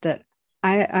myself that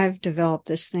I've developed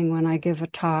this thing when I give a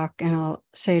talk, and I'll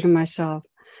say to myself,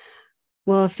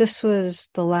 well, if this was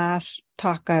the last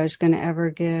talk I was going to ever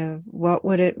give, what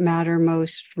would it matter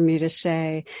most for me to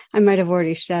say? I might have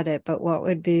already said it, but what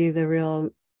would be the real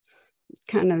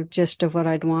kind of gist of what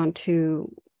I'd want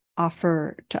to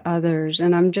offer to others?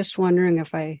 And I'm just wondering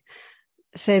if I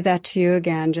say that to you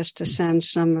again, just to send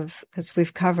some of, because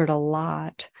we've covered a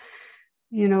lot,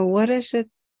 what is it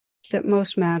that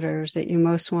most matters, that you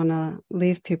most want to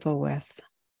leave people with?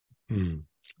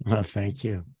 Well, thank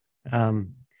you.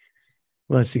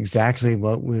 Well, it's exactly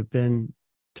what we've been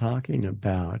talking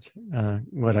about.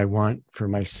 What I want for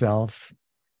myself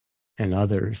and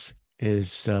others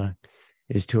is to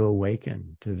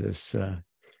awaken to this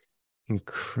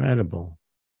incredible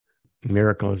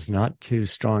miracle. Is not too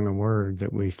strong a word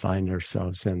that we find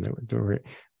ourselves in. That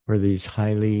we're these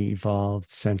highly evolved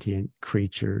sentient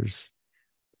creatures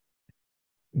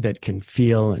that can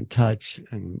feel and touch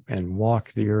and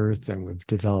walk the earth, and we've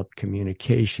developed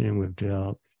communication and we've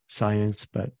developed science,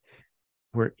 but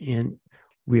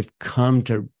we've come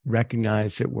to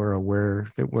recognize that we're aware,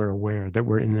 that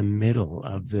we're in the middle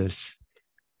of this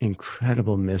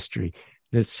incredible mystery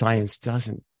that science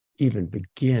doesn't even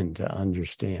begin to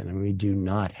understand. And we do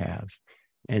not have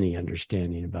any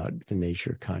understanding about the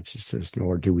nature of consciousness,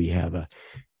 nor do we have a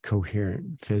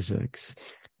coherent physics.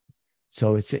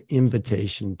 So it's an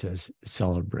invitation to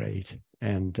celebrate.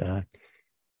 And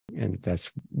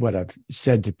that's what I've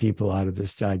said to people out of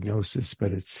this diagnosis,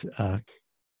 but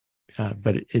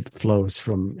it flows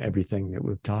from everything that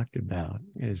we've talked about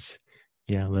is,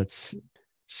 let's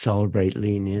celebrate,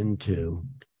 lean into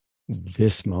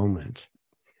this moment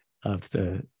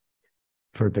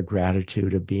for the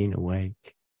gratitude of being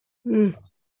awake. So,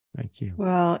 thank you.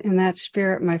 Well, in that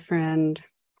spirit, my friend,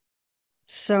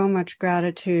 so much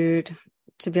gratitude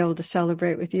to be able to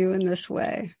celebrate with you in this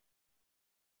way.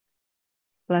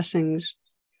 Blessings.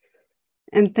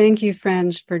 And thank you,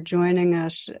 friends, for joining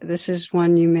us. This is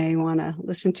one you may want to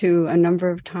listen to a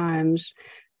number of times.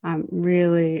 I'm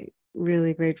really,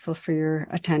 really grateful for your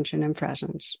attention and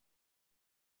presence.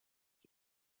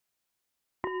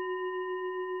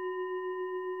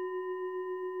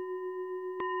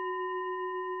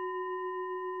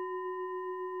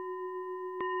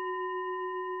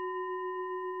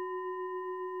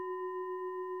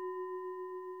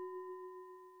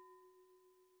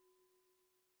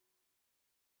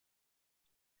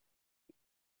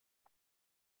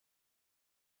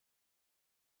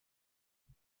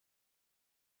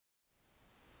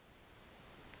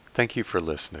 Thank you for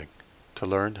listening. To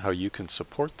learn how you can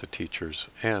support the teachers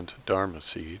and Dharma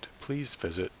Seed, please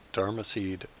visit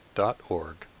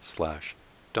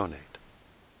dharmaseed.org/donate.